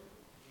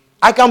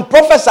 I can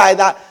prophesy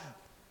that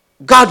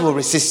God will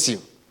resist you.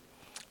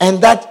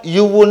 And that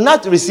you will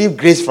not receive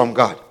grace from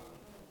God.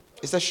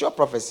 It's a sure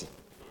prophecy.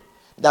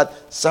 That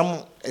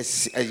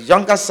a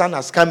younger son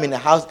has come in the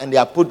house and they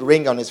have put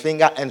ring on his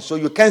finger and so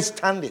you can't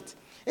stand it.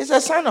 It's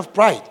a sign of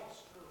pride.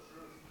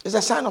 It's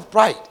a sign of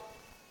pride.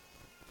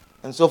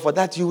 And so for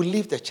that, you will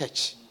leave the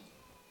church.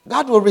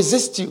 God will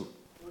resist you.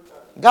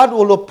 God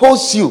will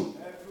oppose you.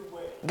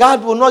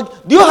 God will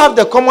not. Do you have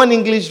the Common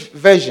English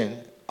Version?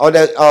 Or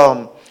the,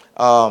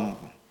 I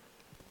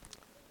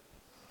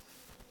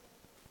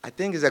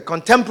think it's a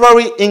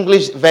Contemporary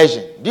English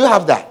Version. Do you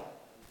have that?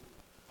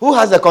 Who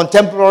has a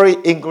Contemporary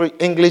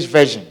English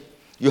Version?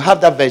 You have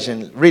that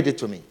version. Read it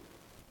to me.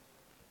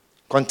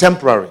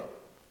 Contemporary.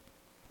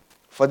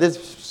 For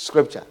this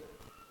scripture.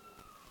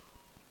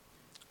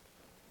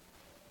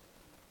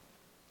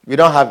 We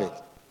don't have it.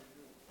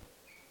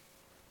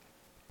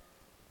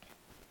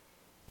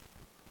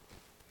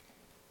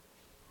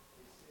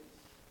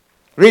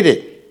 Read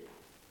it.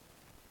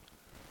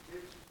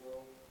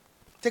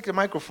 Take the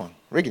microphone.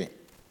 Read it.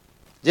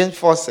 James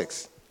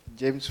 4:6.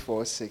 James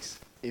 4:6.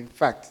 In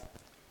fact,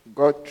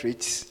 God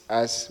treats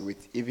us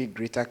with even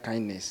greater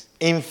kindness.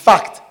 In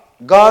fact,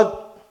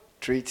 God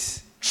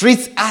Treats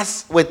treats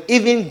us with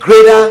even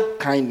greater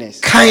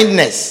kindness.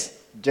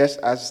 Just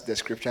as the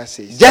scripture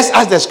says. Just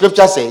as the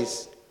scripture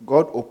says,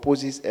 God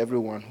opposes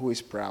everyone who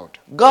is proud,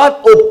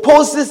 God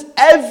opposes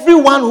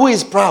everyone who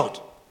is proud,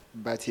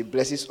 but he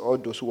blesses all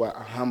those who are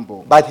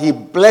humble but he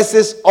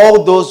blesses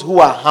all those who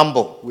are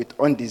humble with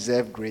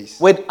undeserved grace.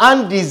 with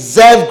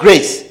undeserved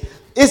grace.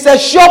 It's a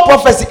sure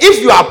prophecy.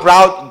 If you are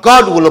proud,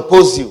 God will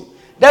oppose you.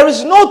 There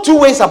is no two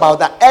ways about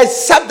that,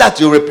 except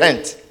that you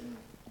repent.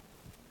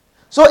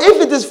 So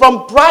if it is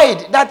from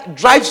pride that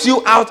drives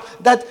you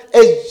out, that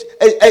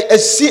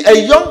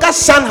a younger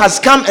son has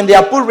come and they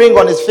have put ring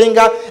on his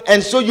finger,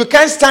 and so you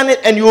can't stand it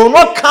and you will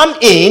not come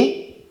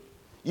in.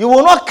 You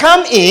will not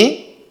come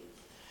in.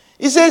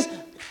 He says,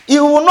 he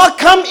will not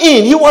come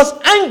in. He was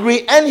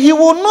angry and he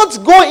will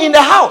not go in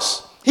the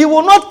house. He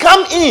will not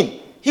come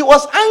in. He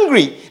was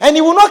angry and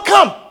he will not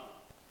come.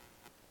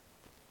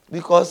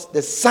 Because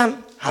the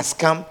son has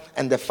come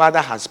and the father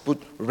has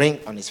put ring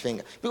on his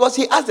finger. Because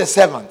he asked the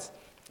servant,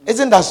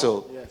 isn't that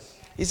so? Yes.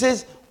 He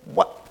says,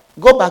 what?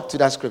 Go back to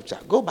that scripture.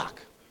 Go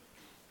back.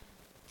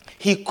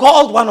 He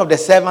called one of the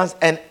servants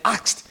and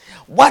asked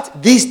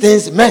what these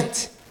things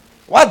meant.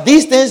 What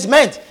these things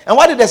meant. And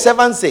what did the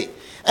servant say?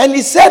 And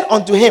he said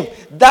unto him,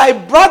 thy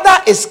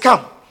brother is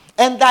come,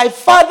 and thy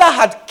father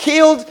had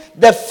killed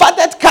the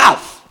fatted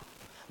calf.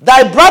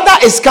 Thy brother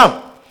is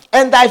come,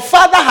 and thy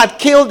father had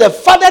killed the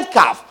fatted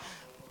calf,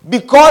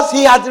 because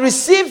he had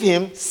received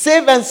him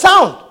safe and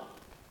sound.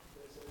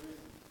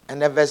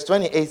 And then verse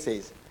 28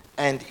 says,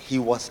 and he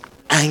was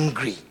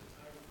angry.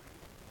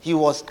 He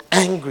was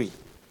angry.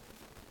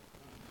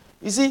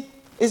 You see,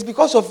 it's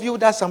because of you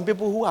that some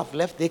people who have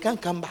left, they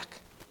can't come back.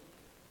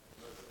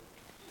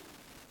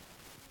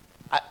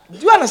 Do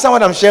you understand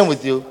what I'm sharing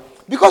with you?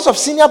 Because of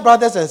senior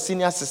brothers and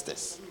senior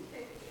sisters.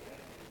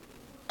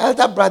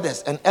 Elder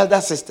brothers and elder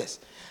sisters.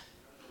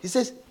 He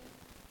says,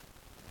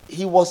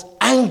 he was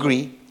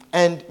angry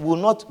and will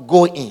not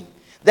go in.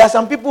 There are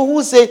some people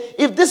who say,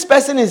 if this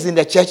person is in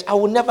the church, I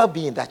will never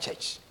be in that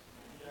church.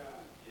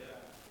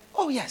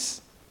 Oh,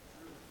 yes.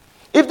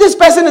 If this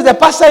person is the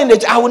pastor in the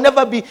church, I will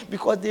never be,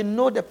 because they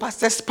know the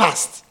pastor's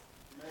past.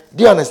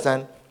 Do you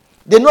understand?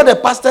 They know the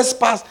pastor's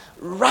past.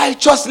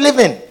 Righteous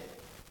living.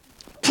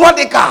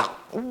 Prodigal.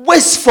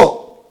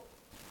 Wasteful.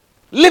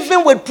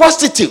 Living with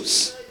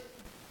prostitutes.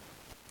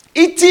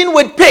 Eating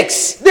with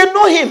pigs. They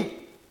know him.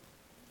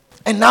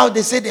 And now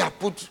they say they have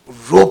put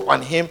rope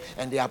on him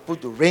and they have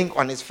put a ring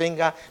on his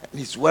finger and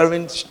he's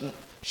wearing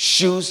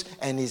shoes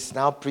and he's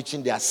now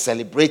preaching. They are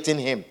celebrating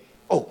him.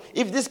 Oh,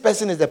 if this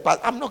person is the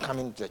pastor, I'm not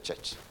coming to the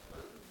church.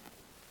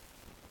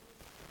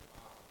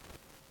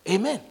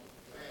 Amen.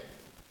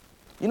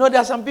 You know,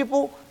 there are some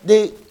people,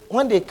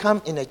 when they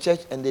come in a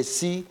church and they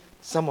see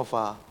some of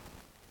our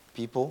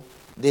people,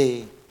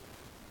 they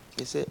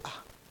say,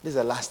 this is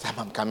the last time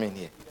I'm coming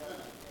here.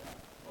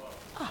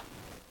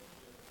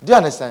 Do you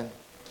understand?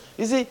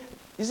 You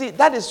see,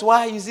 that is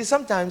why, you see,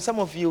 sometimes some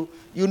of you,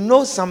 you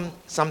know some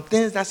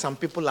things that some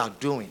people are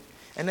doing.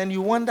 And then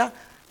you wonder,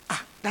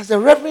 does the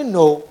reverend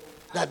know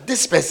that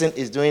this person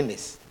is doing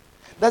this?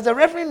 Does the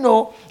reverend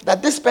know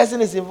that this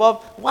person is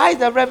involved? Why is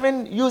the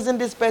reverend using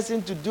this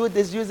person to do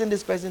this, using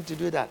this person to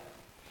do that?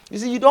 You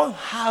see, you don't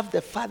have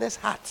the Father's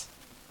heart.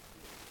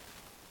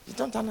 You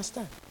don't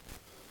understand.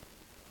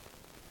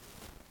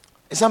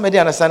 Is somebody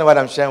understanding what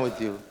I'm sharing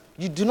with you?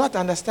 You do not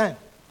understand.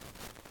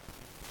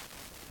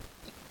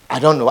 I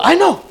don't know. I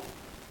know.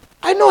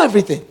 I know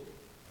everything.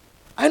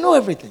 I know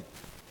everything.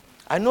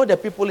 I know the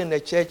people in the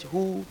church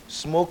who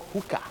smoke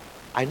hookah.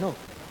 I know.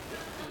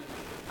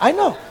 I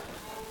know.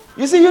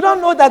 You see, you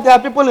don't know that there are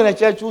people in the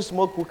church who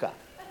smoke hookah.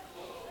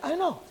 I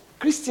know.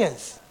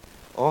 Christians.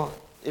 Or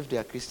if they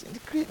are Christians,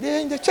 they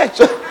are in the church.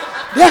 So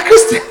they are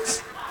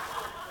Christians.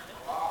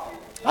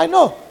 I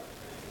know.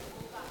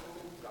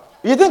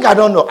 You think I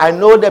don't know? I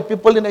know the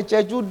people in the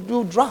church who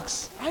do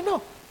drugs. I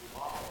know.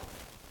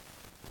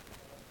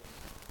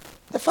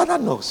 The Father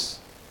knows.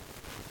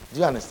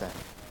 Do you understand?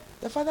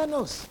 The Father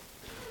knows.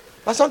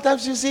 But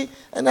sometimes you see,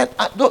 and then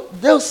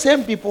those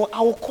same people,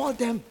 I will call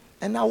them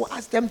and I will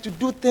ask them to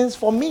do things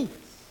for me.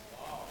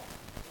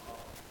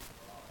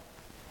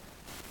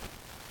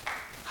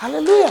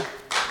 Hallelujah.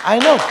 I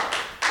know.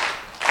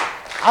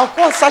 I'll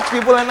call such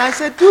people and I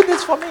say, do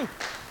this for me.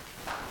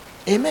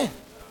 Amen.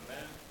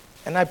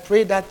 And I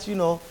pray that,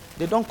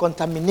 they don't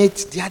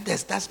contaminate the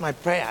others. That's my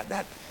prayer.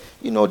 That,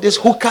 this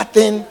hookah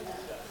thing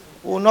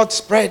will not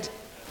spread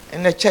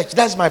in the church.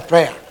 That's my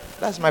prayer.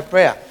 That's my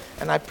prayer.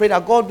 And I pray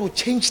that God will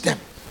change them.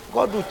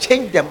 God will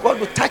change them. God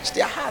will touch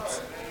their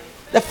hearts.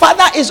 The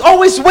Father is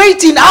always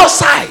waiting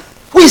outside.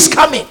 Who is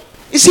coming?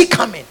 Is he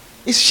coming?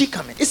 Is she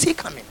coming? Is he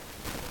coming?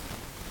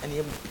 And he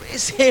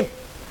embraced him.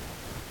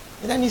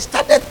 And then he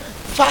started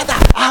Father,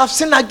 I have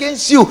sinned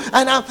against you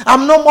and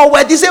I'm no more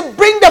worthy. He said,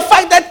 bring the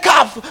fatted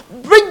calf,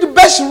 bring the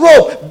best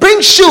robe,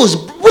 bring shoes,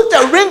 put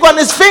a ring on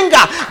his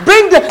finger,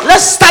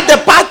 let's start the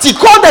party,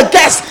 call the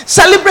guests,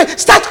 celebrate,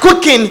 start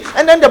cooking.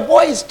 And then the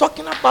boy is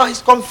talking about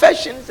his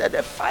confession. He said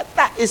the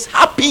father is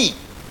happy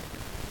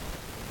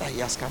that he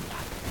has come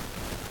back.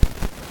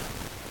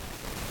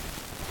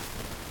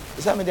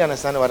 Is that me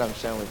understand what I'm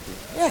sharing with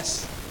you?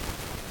 Yes.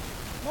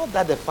 Not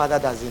that the father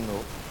doesn't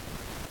know.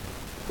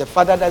 The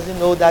father doesn't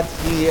know that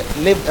he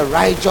lived a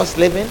righteous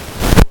living.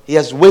 He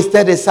has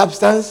wasted his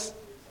substance.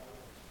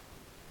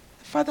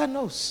 The father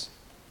knows.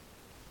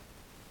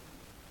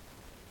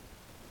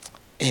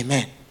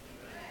 Amen.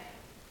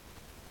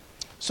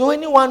 So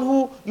anyone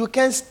who you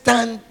can't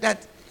stand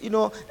that,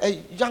 a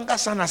younger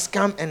son has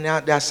come and now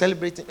they are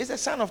celebrating, it's a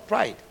sign of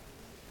pride.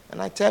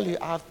 And I tell you,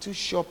 I have two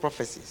sure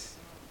prophecies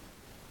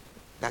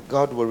that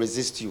God will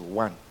resist you.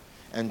 One.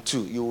 And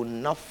two, you will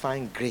not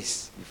find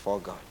grace before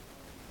God.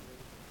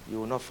 You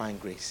will not find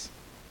grace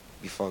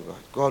before God.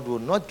 God will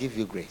not give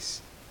you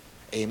grace.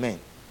 Amen.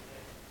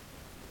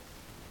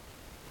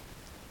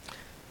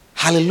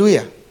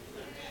 Hallelujah.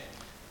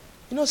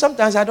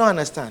 Sometimes I don't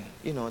understand,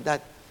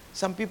 that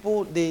some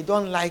people, they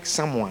don't like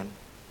someone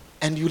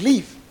and you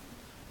leave.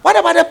 What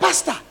about the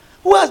pastor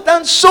who has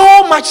done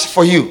so much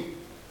for you?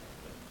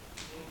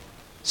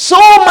 So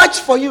much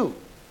for you.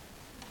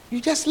 You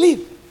just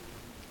leave.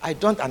 I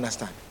don't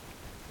understand.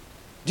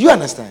 Do you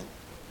understand?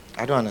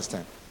 I don't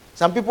understand.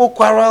 Some people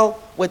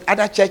quarrel with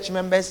other church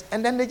members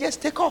and then they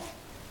just take off.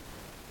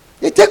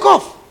 They take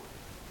off.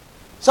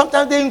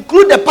 Sometimes they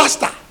include the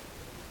pastor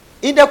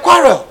in the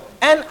quarrel.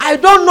 And I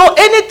don't know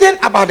anything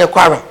about the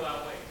quarrel.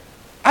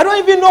 I don't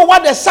even know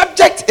what the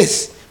subject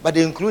is. But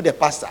they include the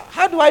pastor.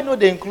 How do I know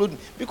they include me?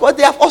 Because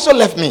they have also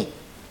left me.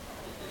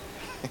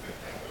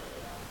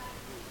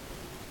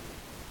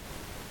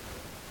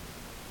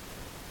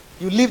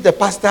 You leave the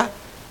pastor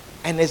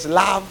and his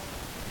love,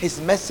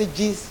 his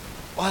messages,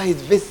 or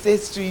his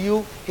visits to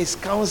you, his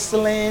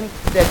counseling,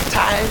 the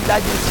time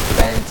that he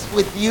spent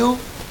with you.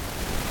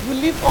 You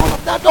leave all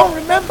of that. Don't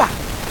remember.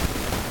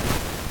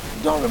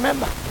 You don't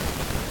remember.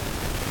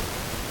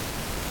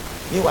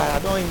 Meanwhile, I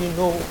don't even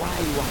know why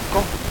you have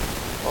gone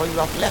or you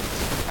have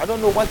left. I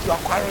don't know what you are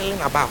quarreling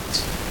about.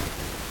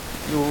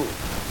 You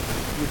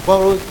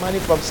borrowed money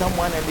from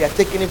someone and they are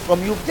taking it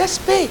from you.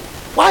 Just pay.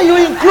 Why you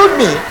include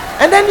me?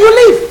 And then you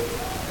leave.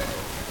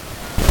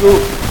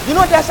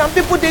 There are some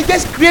people, they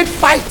just create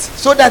fights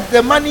so that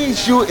the money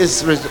issue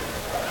is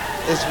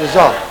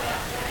resolved.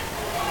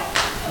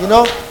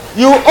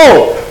 You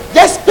owe.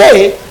 Just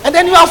pay, and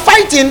then you are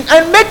fighting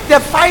and make the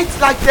fight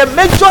like the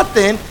major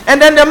thing,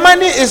 and then the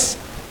money is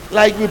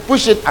like we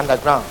push it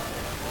underground.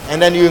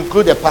 And then you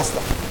include the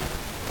pastor.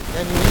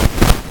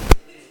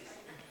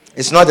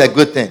 It's not a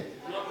good thing.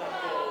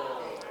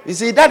 You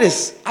see, that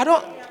is, I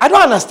don't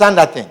understand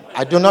that thing.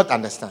 I do not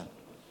understand.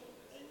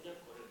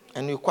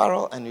 And you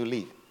quarrel and you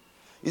leave.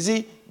 You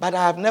see, but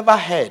I've never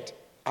heard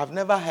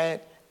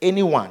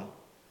anyone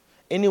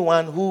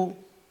who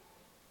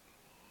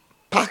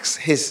packs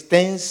his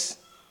things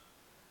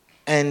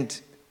and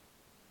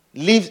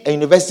leaves a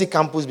university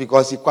campus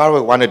because he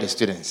quarreled with one of the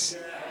students.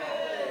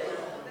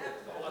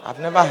 I've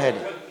never heard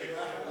it.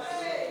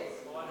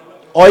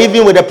 Or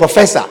even with a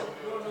professor.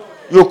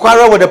 You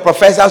quarrel with a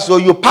professor, so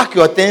you pack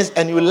your things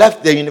and you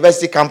left the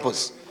university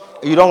campus.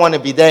 You don't want to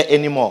be there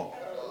anymore.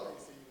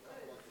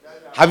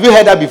 Have you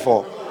heard that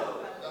before?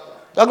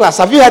 Douglas,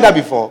 have you heard that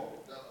before?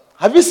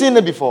 Have you seen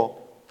it before?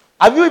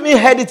 Have you even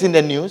heard it in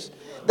the news?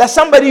 That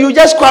somebody, you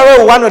just quarrel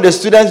with one of the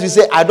students, you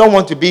say, I don't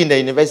want to be in the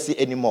university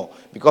anymore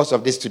because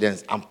of these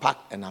students. I'm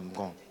packed and I'm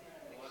gone.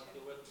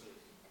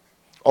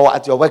 Or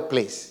at your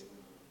workplace.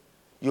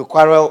 You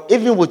quarrel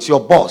even with your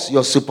boss,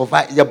 your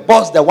supervisor, your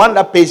boss, the one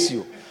that pays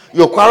you.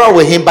 You quarrel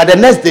with him, but the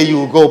next day you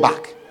will go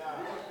back.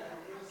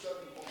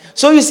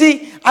 So you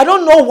see, I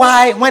don't know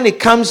why when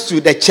it comes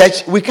to the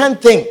church, we can't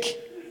think.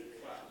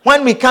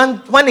 When it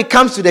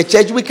comes to the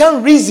church, we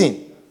can't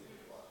reason.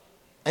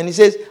 And he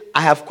says,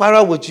 I have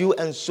quarreled with you,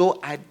 and so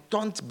I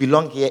don't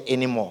belong here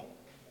anymore.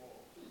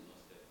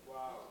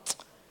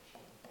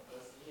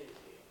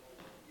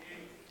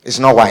 It's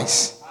not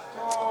wise.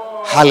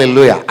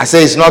 Hallelujah. I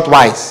say it's not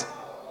wise.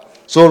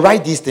 So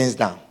write these things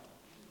down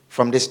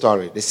from this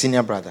story, the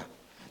senior brother.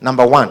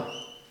 Number one,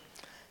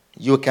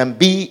 you can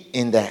be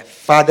in the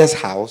father's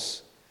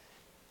house.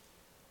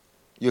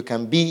 You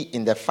can be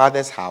in the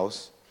father's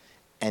house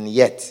and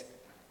yet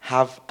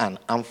have an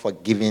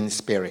unforgiving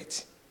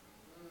spirit.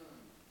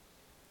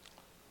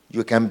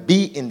 You can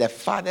be in the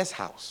father's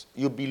house.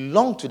 You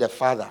belong to the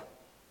father.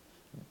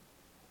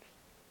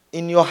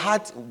 In your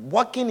heart,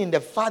 walking in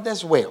the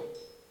father's will.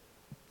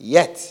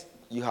 Yet,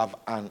 you have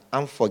an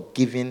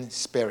unforgiving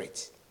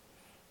spirit.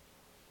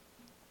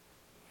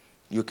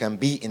 You can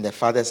be in the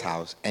father's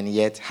house and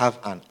yet have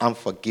an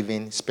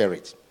unforgiving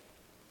spirit.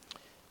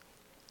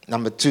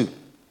 Number two,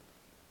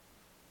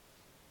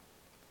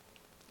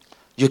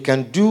 you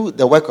can do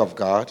the work of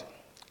God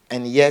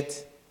and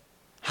yet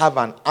have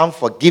an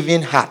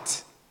unforgiving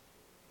heart.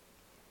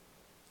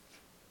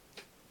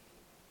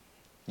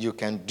 you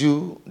can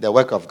do the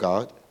work of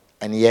God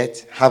and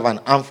yet have an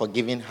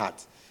unforgiving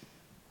heart.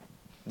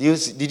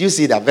 Did you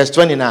see that? Verse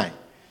 29.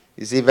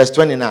 You see verse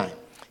 29.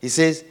 He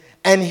says,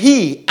 and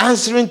he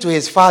answering to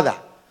his father,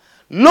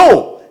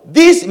 lo,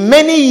 these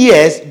many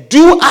years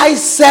do I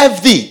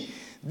serve thee.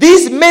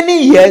 These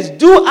many years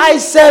do I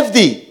serve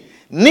thee.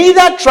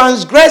 Neither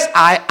transgress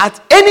I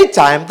at any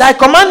time thy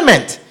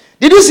commandment.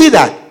 Did you see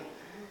that?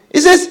 He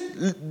says,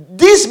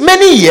 these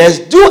many years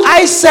do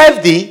I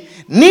serve thee,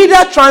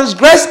 neither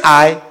transgress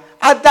I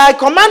at thy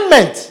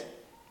commandment.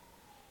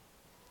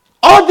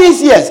 All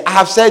these years I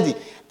have served thee,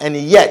 and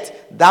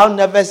yet thou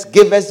never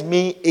givest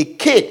me a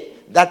kid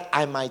that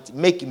I might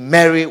make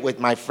merry with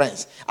my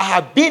friends. I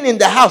have been in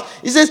the house.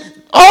 He says,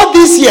 all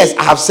these years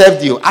I have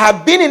served you. I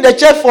have been in the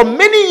church for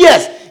many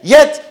years,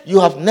 yet you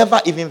have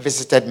never even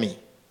visited me.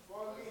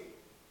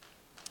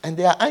 And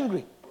they are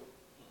angry.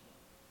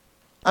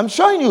 I'm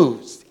showing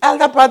you,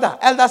 elder brother,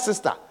 elder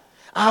sister.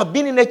 I have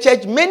been in the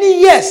church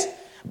many years,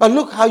 but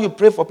look how you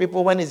pray for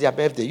people when it's their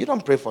birthday. You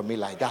don't pray for me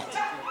like that.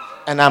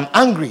 And I'm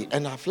angry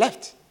and I've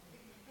left.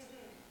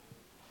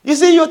 You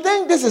see, you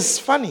think this is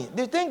funny.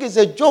 You think it's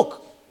a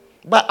joke.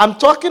 But I'm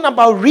talking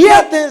about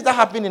real things that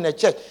happen in the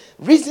church.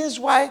 Reasons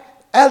why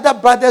elder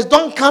brothers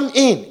don't come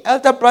in.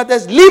 Elder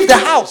brothers leave the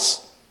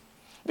house.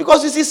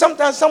 Because you see,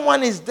 sometimes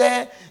someone is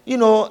there,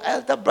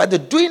 elder brother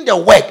doing the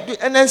work.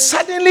 And then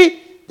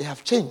suddenly they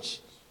have changed.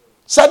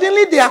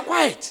 Suddenly they are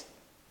quiet.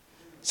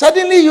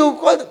 Suddenly you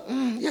call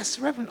them, yes,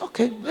 Reverend,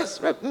 okay,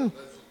 yes, Reverend.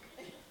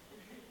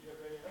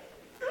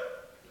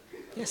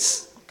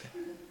 Yes, okay.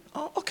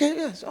 Oh, okay,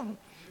 yes. Oh.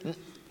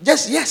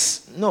 Just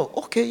yes, no,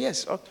 okay,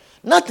 yes. Oh.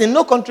 Nothing,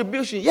 no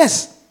contribution,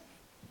 yes.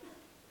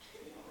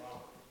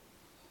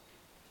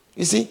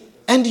 You see?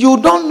 And you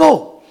don't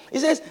know. He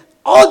says,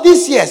 all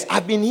these years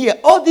I've been here.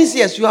 All these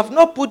years you have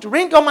not put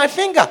ring on my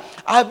finger.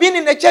 I've been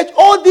in the church.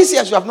 All these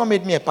years you have not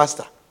made me a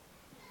pastor.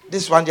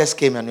 This one just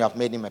came and you have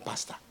made him a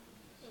pastor.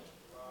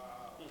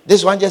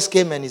 This one just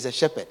came and he's a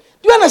shepherd.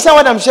 Do you understand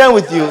what I'm sharing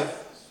with you?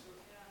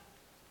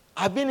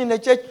 I've been in the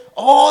church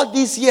all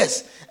these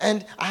years.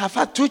 And I have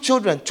had 2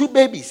 children, 2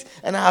 babies.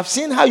 And I have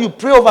seen how you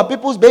pray over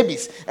people's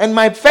babies. And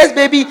my first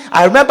baby,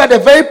 I remember the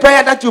very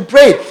prayer that you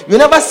prayed. You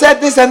never said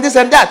this and this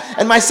and that.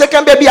 And my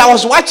second baby, I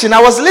was watching,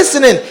 I was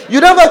listening.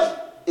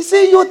 You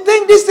see, you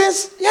think these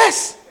things?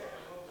 Yes.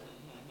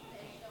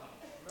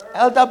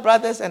 Elder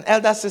brothers and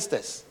elder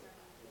sisters.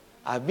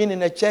 I've been in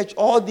the church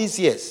all these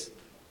years.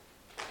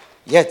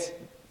 Yet,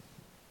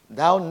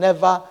 thou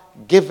never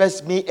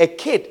givest me a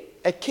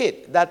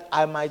kid that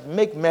I might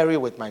make merry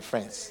with my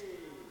friends.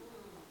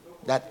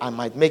 That I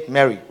might make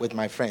merry with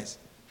my friends.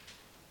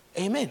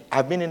 Amen.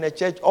 I've been in the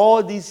church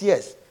all these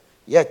years.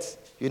 Yet,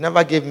 you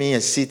never gave me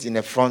a seat in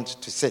the front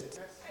to sit.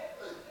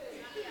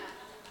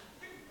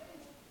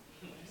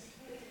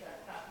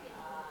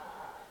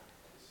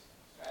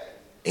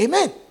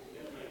 Amen.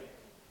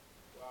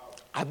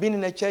 I've been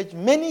in the church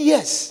many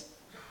years.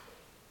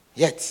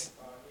 Yet.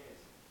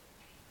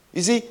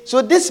 You see,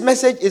 so this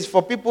message is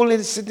for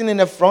people sitting in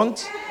the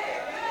front.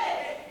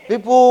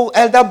 People,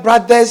 elder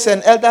brothers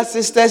and elder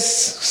sisters,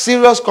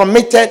 serious,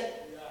 committed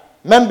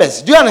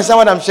members. Do you understand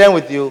what I'm sharing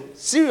with you?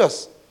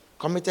 Serious,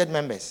 committed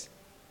members.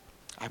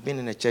 I've been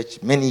in the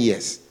church many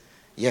years,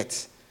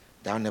 yet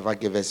thou never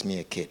givest me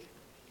a kid.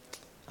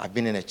 I've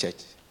been in a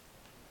church.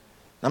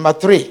 Number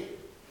 3,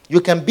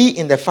 you can be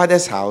in the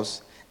Father's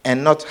house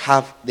and not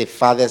have the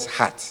Father's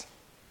heart.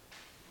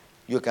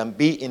 You can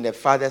be in the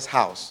Father's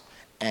house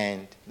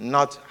and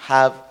not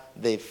have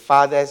the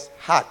Father's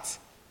heart.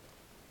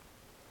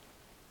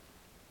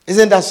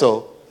 Isn't that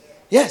so?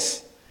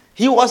 Yes.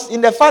 He was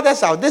in the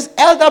Father's house. This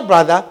elder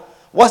brother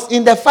was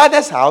in the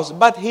Father's house,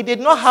 but he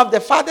did not have the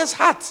Father's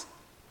heart.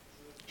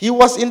 He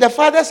was in the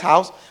Father's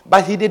house,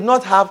 but he did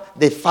not have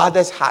the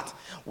Father's heart.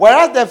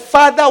 Whereas the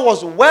Father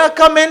was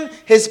welcoming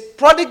his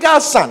prodigal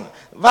son.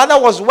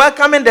 Father was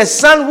welcoming the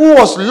son who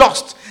was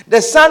lost.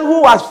 The son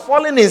who was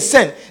fallen in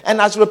sin and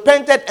has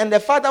repented, and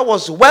the Father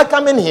was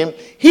welcoming him.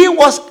 He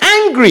was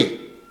angry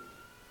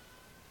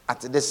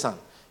at this son.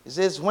 He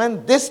says,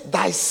 when this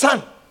thy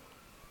son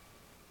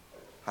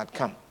had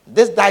come,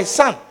 this thy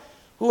son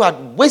who had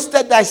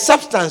wasted thy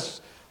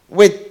substance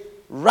with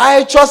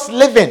righteous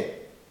living,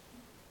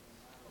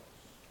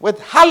 with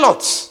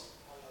harlots,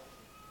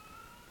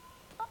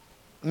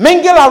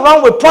 mingle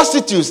around with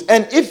prostitutes,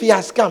 and if he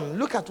has come,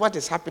 look at what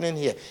is happening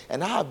here.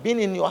 And I have been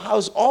in your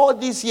house all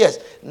these years,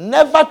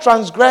 never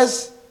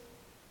transgress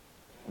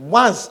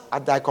once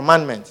at thy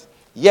commandment,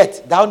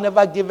 yet thou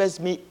never givest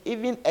me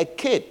even a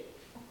kid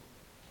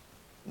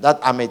that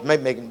I may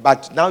make.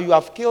 But now you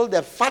have killed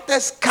the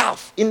fattest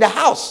calf in the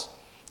house,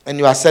 and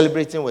you are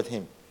celebrating with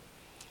him.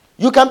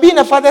 You can be in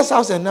the Father's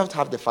house and not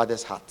have the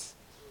Father's heart.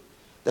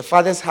 The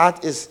Father's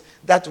heart is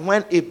that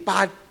when a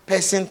bad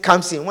person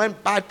comes in, when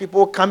bad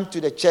people come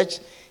to the church,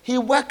 he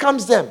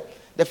welcomes them.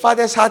 The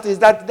Father's heart is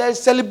that there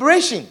is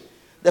celebration.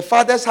 The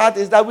Father's heart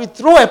is that we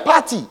throw a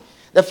party.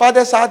 The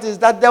Father's heart is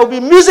that there will be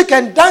music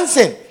and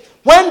dancing.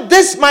 When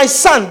this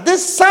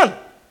son,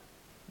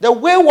 the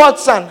wayward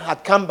son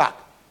had come back,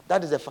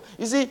 that is the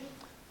you see,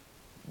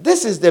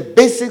 This is the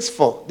basics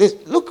for this.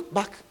 Look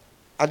back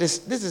at this.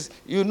 This is,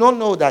 you don't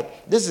know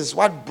that this is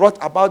what brought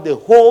about the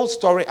whole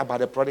story about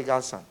the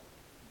prodigal son.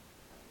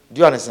 Do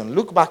you understand?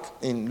 Look back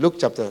in Luke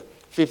chapter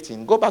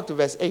 15. Go back to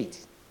verse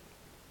 8.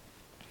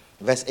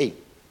 Verse 8.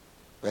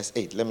 Verse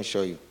 8. Let me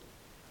show you.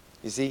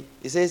 You see,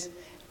 it says,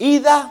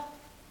 either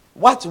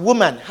what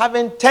woman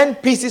having 10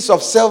 pieces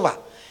of silver,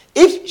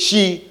 if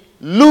she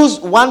lose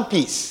one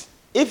piece,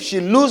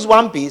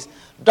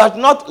 does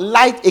not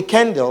light a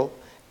candle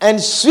and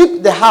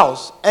sweep the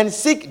house and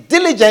seek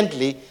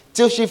diligently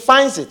till she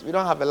finds it. We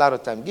don't have a lot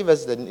of time. Give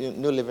us the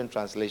New Living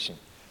Translation,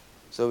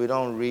 so we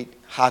don't read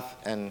hath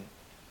and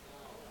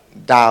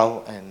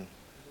thou and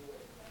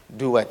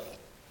doeth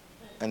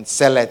and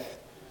selleth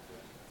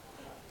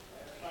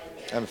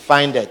and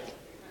findeth,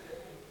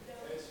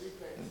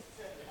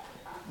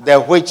 the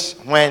which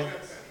when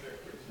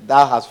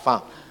thou hast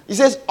found. He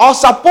says, or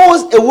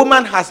suppose a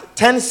woman has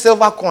 10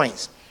 silver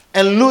coins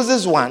and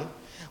loses one,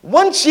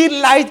 won't she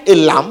light a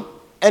lamp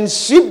and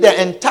sweep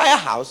the entire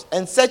house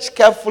and search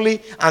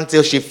carefully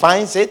until she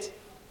finds it?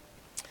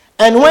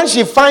 And when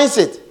she finds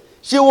it,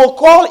 she will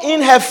call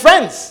in her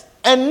friends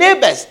and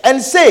neighbors and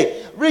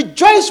say,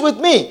 rejoice with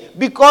me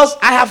because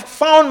I have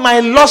found my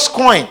lost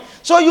coin.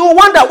 So you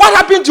wonder, what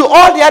happened to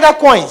all the other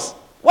coins?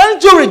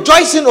 Weren't you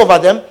rejoicing over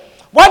them?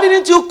 Why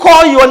didn't you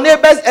call your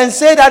neighbors and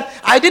say that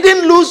I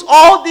didn't lose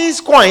all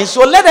these coins,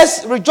 so let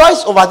us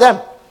rejoice over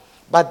them?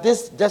 But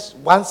this just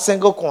one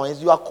single coin,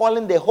 you are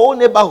calling the whole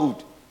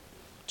neighborhood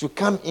to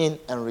come in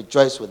and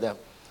rejoice with them.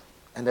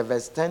 And the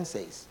verse 10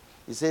 says,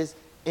 it says,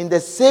 in the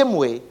same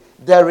way,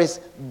 there is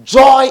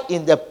joy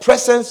in the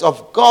presence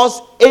of God's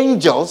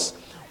angels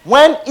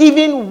when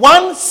even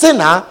one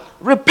sinner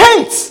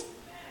repents.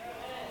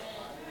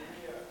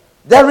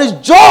 There is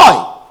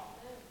joy.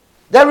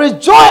 There is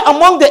joy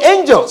among the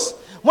angels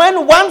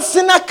when one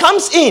sinner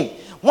comes in.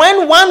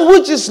 When one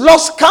which is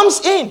lost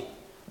comes in,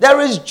 there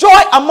is joy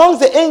among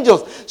the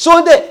angels.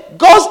 So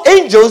God's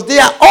angels, they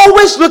are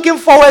always looking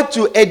forward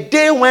to a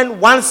day when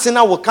one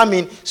sinner will come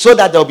in, so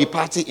that there will be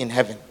party in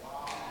heaven.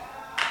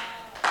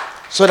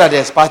 So that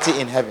there's party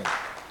in heaven.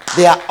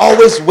 They are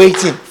always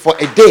waiting for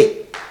a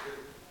day.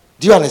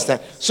 Do you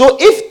understand? So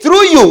if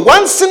through you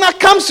one sinner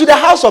comes to the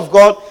house of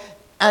God,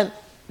 and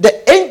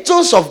the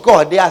angels of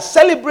God, they are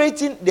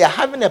celebrating, they are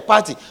having a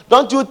party,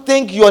 don't you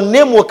think your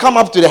name will come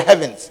up to the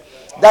heavens?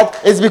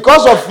 That it's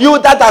because of you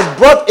that has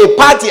brought a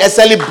party, a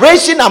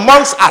celebration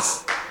amongst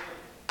us,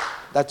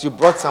 that you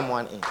brought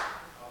someone in.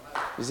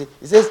 You see,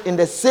 it says, in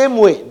the same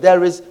way,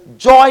 there is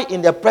joy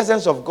in the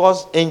presence of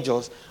God's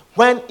angels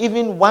when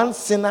even one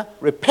sinner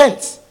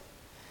repents.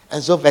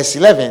 And so verse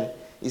 11,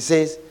 it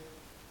says,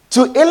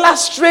 to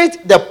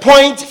illustrate the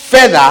point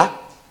further,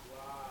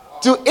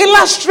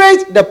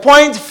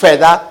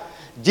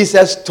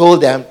 Jesus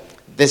told them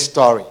this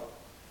story,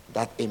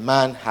 that a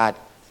man had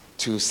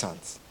 2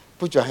 sons.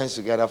 Put your hands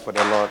together for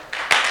the Lord.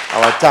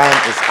 Our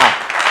time is up.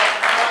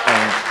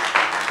 And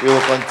we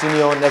will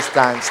continue next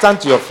time. Stand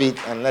to your feet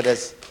and let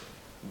us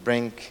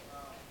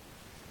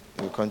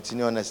we'll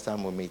continue next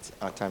time we meet.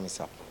 Our time is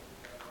up.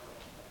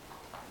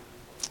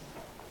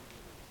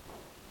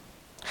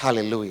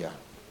 Hallelujah.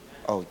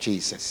 Oh,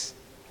 Jesus.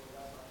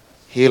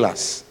 Heal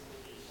us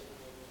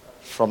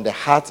from the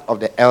heart of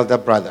the elder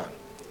brother.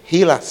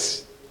 Heal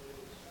us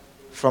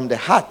from the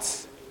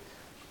heart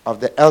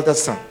of the elder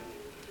son.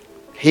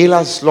 Heal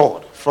us,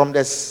 Lord, from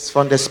the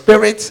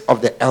spirit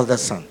of the elder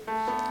son.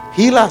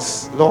 Heal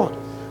us, Lord,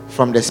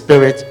 from the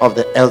spirit of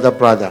the elder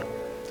brother.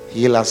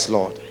 Heal us,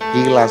 Lord.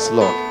 Heal us,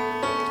 Lord.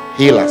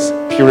 Heal us.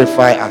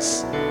 Purify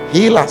us.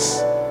 Heal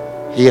us.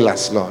 Heal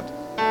us, Lord.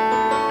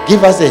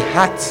 Give us the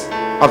heart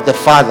of the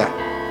Father.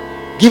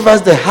 Give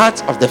us the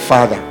heart of the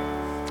Father.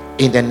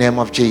 In the name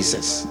of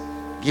Jesus.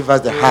 Give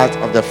us the heart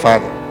of the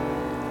Father.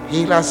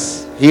 Heal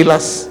us. Heal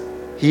us.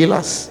 Heal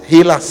us.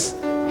 Heal us.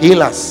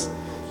 Heal us.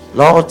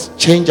 Lord,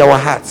 change our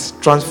hearts.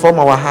 Transform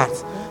our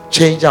hearts.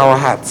 Change our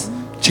hearts.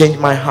 Change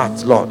my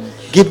heart, Lord.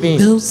 Give me a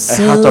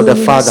heart of the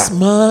Father.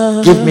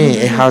 Give me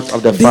a heart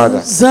of the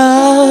Father.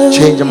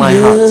 Change my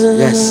heart.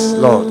 Yes,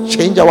 Lord.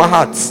 Change our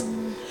hearts.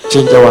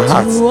 Change our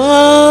hearts.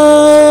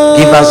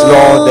 Give us,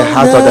 Lord, the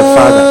heart of the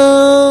Father.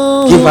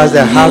 Give us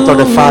the heart of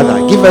the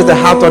Father. Give us the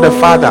heart of the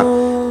Father.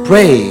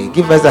 Pray.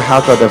 Give us the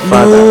heart of the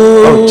Father.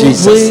 Oh,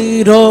 Jesus.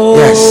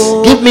 Yes.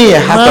 Give me a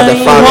heart of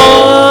the Father.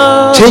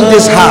 Change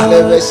this heart.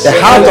 The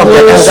heart of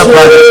the elder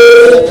brother.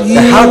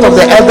 The heart of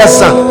the elder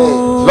son.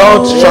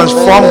 Lord,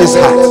 transform this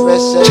heart.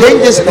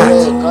 Change this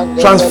heart.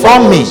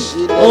 Transform me.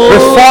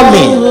 Reform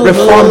me.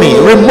 Reform me.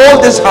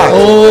 Remove this heart.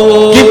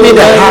 Give me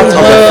the heart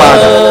of the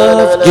Father.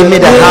 Give me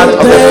the heart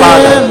of the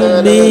Father.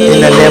 In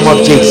the name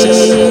of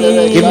Jesus.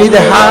 Give me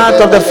the heart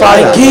of the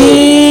Father.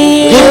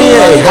 Give me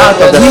a heart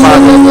of the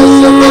Father.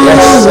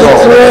 Yes,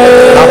 Lord.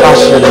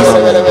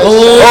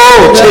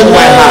 Oh, change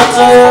my heart.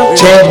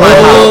 Change my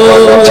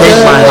heart.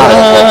 Change my heart.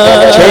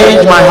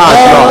 Change my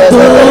heart, Lord.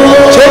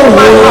 Change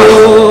my heart.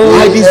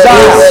 I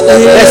desire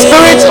the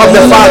spirit of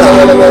the Father,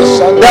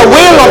 the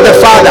will of the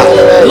Father.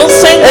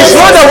 It's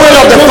not the will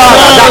of the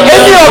Father that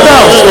any of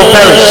us will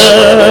perish.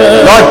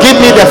 Lord, give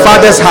me the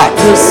Father's heart.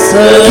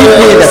 Give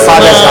me the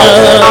Father's heart.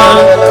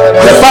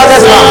 The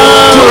Father's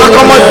heart to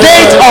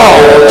accommodate all,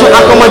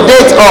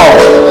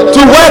 to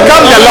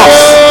welcome the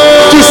lost,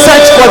 to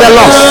search for the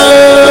lost,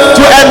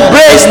 to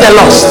embrace the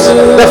lost.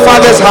 The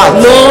Father's heart.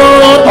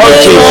 Oh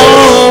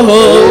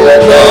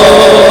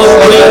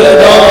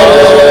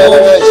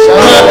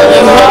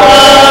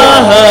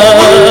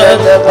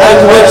I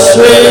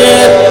worship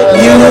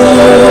you.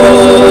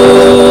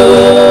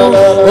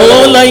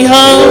 All I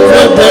have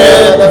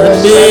within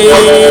me,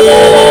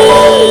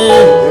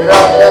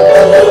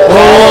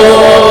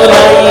 all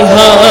I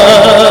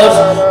have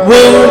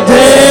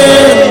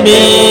within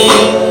me,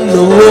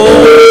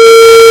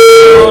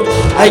 Lord,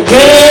 I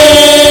give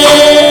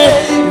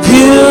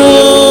you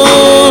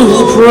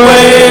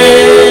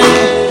praise.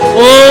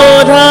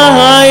 Lord,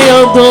 I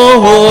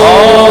adore,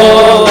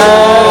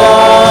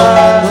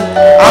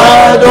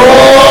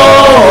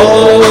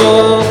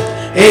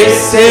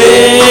 it's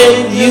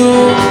in you.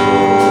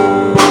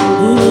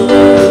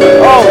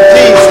 Oh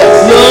Jesus,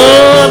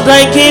 Lord, I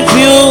give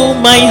you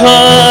my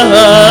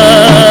heart.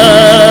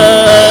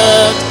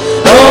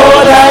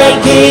 Lord, I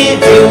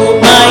give you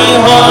my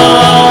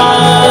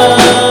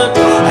heart.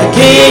 I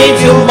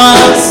give you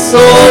my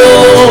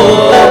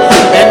soul,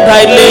 and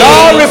I live.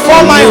 Lord,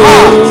 reform my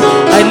heart.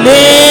 I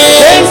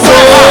live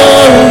for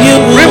you.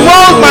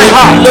 Revolve my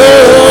heart.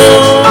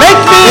 Lord,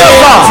 Make me a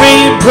God,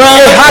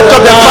 a heart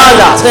of the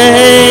Father.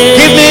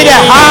 Give me the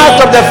heart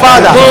of the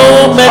Father.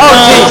 Oh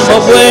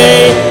Jesus,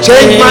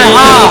 change my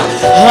heart.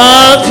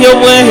 Have your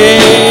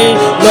way,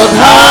 Lord,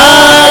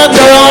 have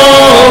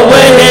your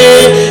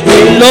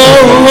way,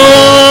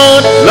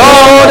 Lord.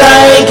 Lord,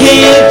 I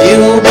give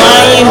you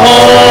my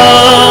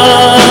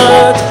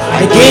heart,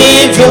 I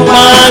give you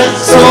my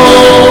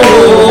soul,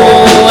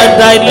 and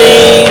I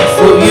live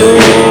for you,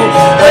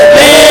 I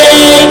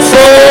live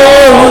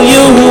for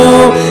you,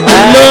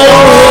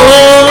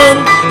 Lord.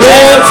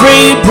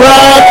 Every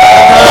breath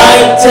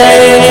I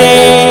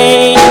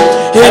take,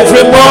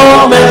 every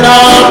moment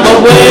I'm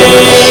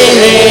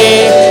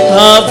away,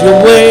 have your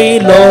way,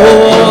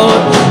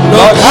 Lord.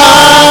 Lord,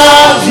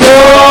 have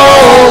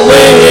your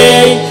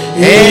way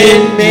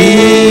in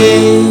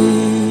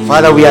me.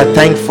 Father, we are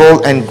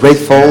thankful and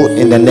grateful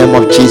in the name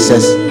of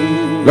Jesus.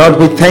 Lord,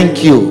 we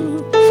thank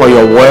you for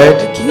your word.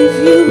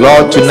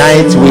 Lord,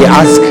 tonight we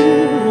ask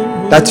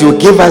that you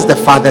give us the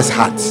Father's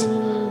heart.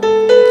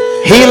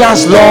 Heal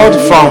us, Lord,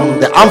 from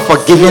the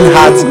unforgiving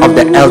heart of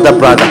the elder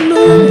brother.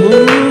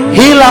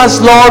 Heal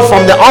us, Lord,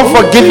 from the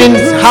unforgiving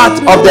heart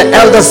of the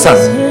elder son.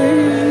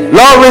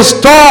 Lord,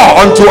 restore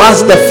unto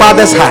us the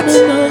Father's heart.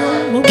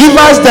 Give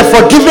us the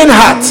forgiving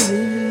heart,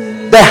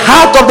 the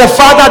heart of the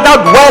Father that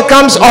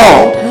welcomes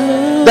all,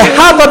 the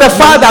heart of the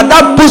Father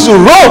that puts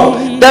robe,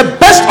 the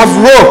best of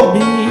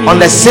robe, on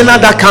the sinner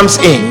that comes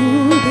in,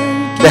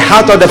 the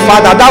heart of the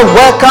Father that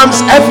welcomes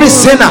every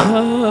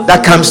sinner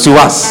that comes to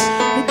us.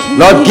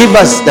 Lord, give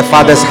us the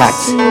Father's heart.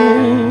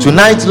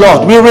 Tonight,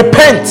 Lord, we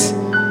repent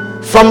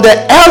from the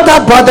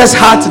elder brother's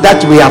heart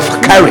that we have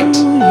carried,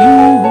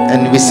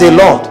 and we say,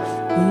 Lord,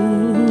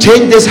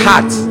 change this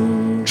heart,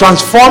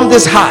 transform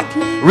this heart,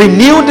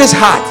 renew this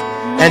heart,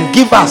 and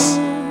give us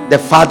the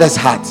Father's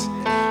heart.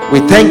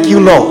 We thank you,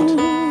 Lord.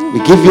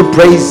 We give you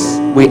praise.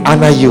 We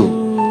honor you.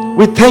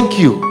 We thank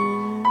you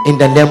in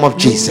the name of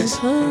Jesus.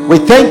 We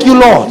thank you,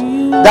 Lord,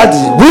 that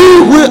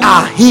we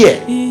are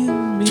here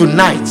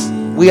tonight,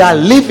 we are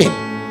leaving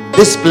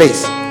this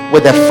place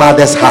with the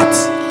Father's heart.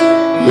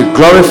 We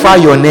glorify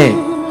your name.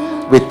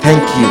 We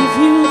thank you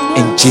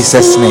in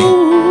Jesus'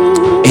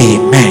 name.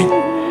 Amen.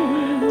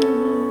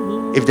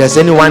 If there's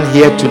anyone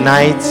here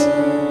tonight,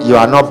 you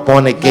are not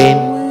born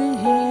again,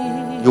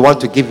 you want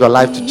to give your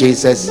life to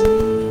Jesus,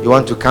 you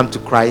want to come to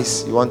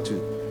Christ, you want to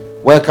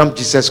welcome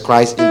Jesus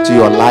Christ into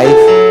your life,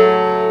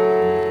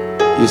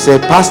 you say,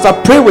 Pastor,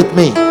 pray with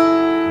me.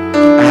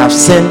 I have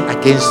sinned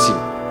against you.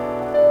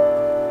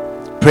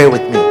 Pray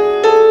with me.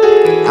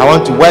 I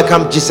want to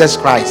welcome Jesus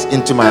Christ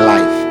into my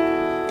life.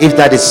 If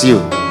that is you,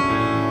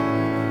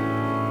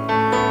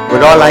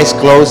 with all eyes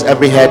closed,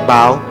 every head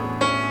bowed,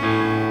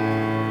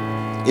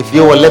 if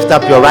you will lift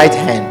up your right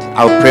hand,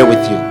 I'll pray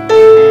with you.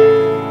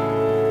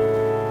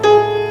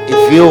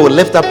 If you will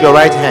lift up your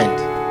right hand,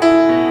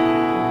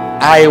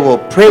 I will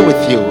pray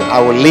with you. I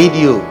will lead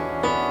you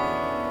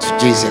to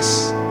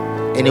Jesus.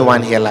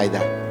 Anyone here like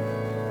that?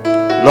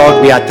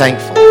 Lord, we are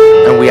thankful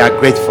and we are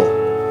grateful.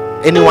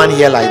 Anyone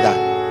here like that?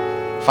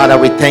 Father,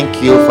 we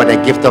thank you for the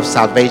gift of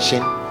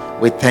salvation.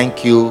 We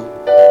thank you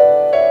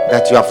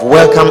that you have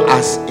welcomed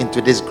us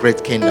into this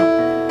great kingdom.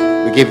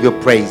 We give you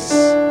praise.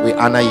 We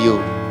honor you.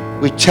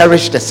 We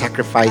cherish the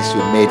sacrifice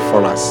you made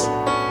for us.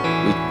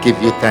 We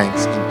give you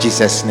thanks in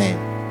Jesus' name.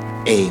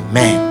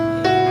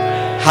 Amen.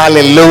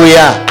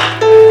 Hallelujah.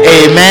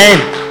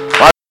 Amen.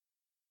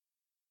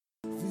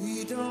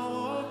 We don't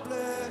want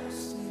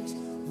blessings,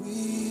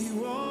 we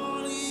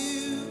want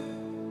you.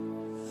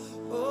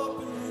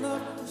 Open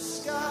up the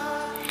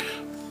sky.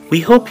 We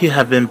hope you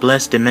have been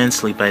blessed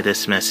immensely by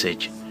this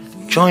message.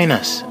 Join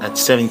us at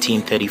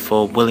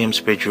 1734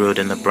 Williamsbridge Road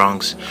in the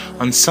Bronx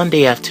on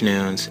Sunday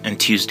afternoons and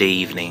Tuesday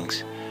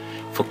evenings.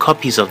 For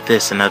copies of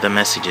this and other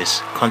messages,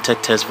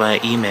 contact us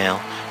via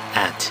email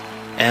at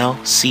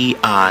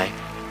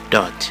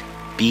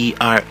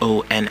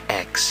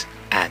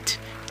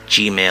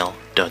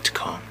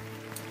lci.bronx@gmail.com.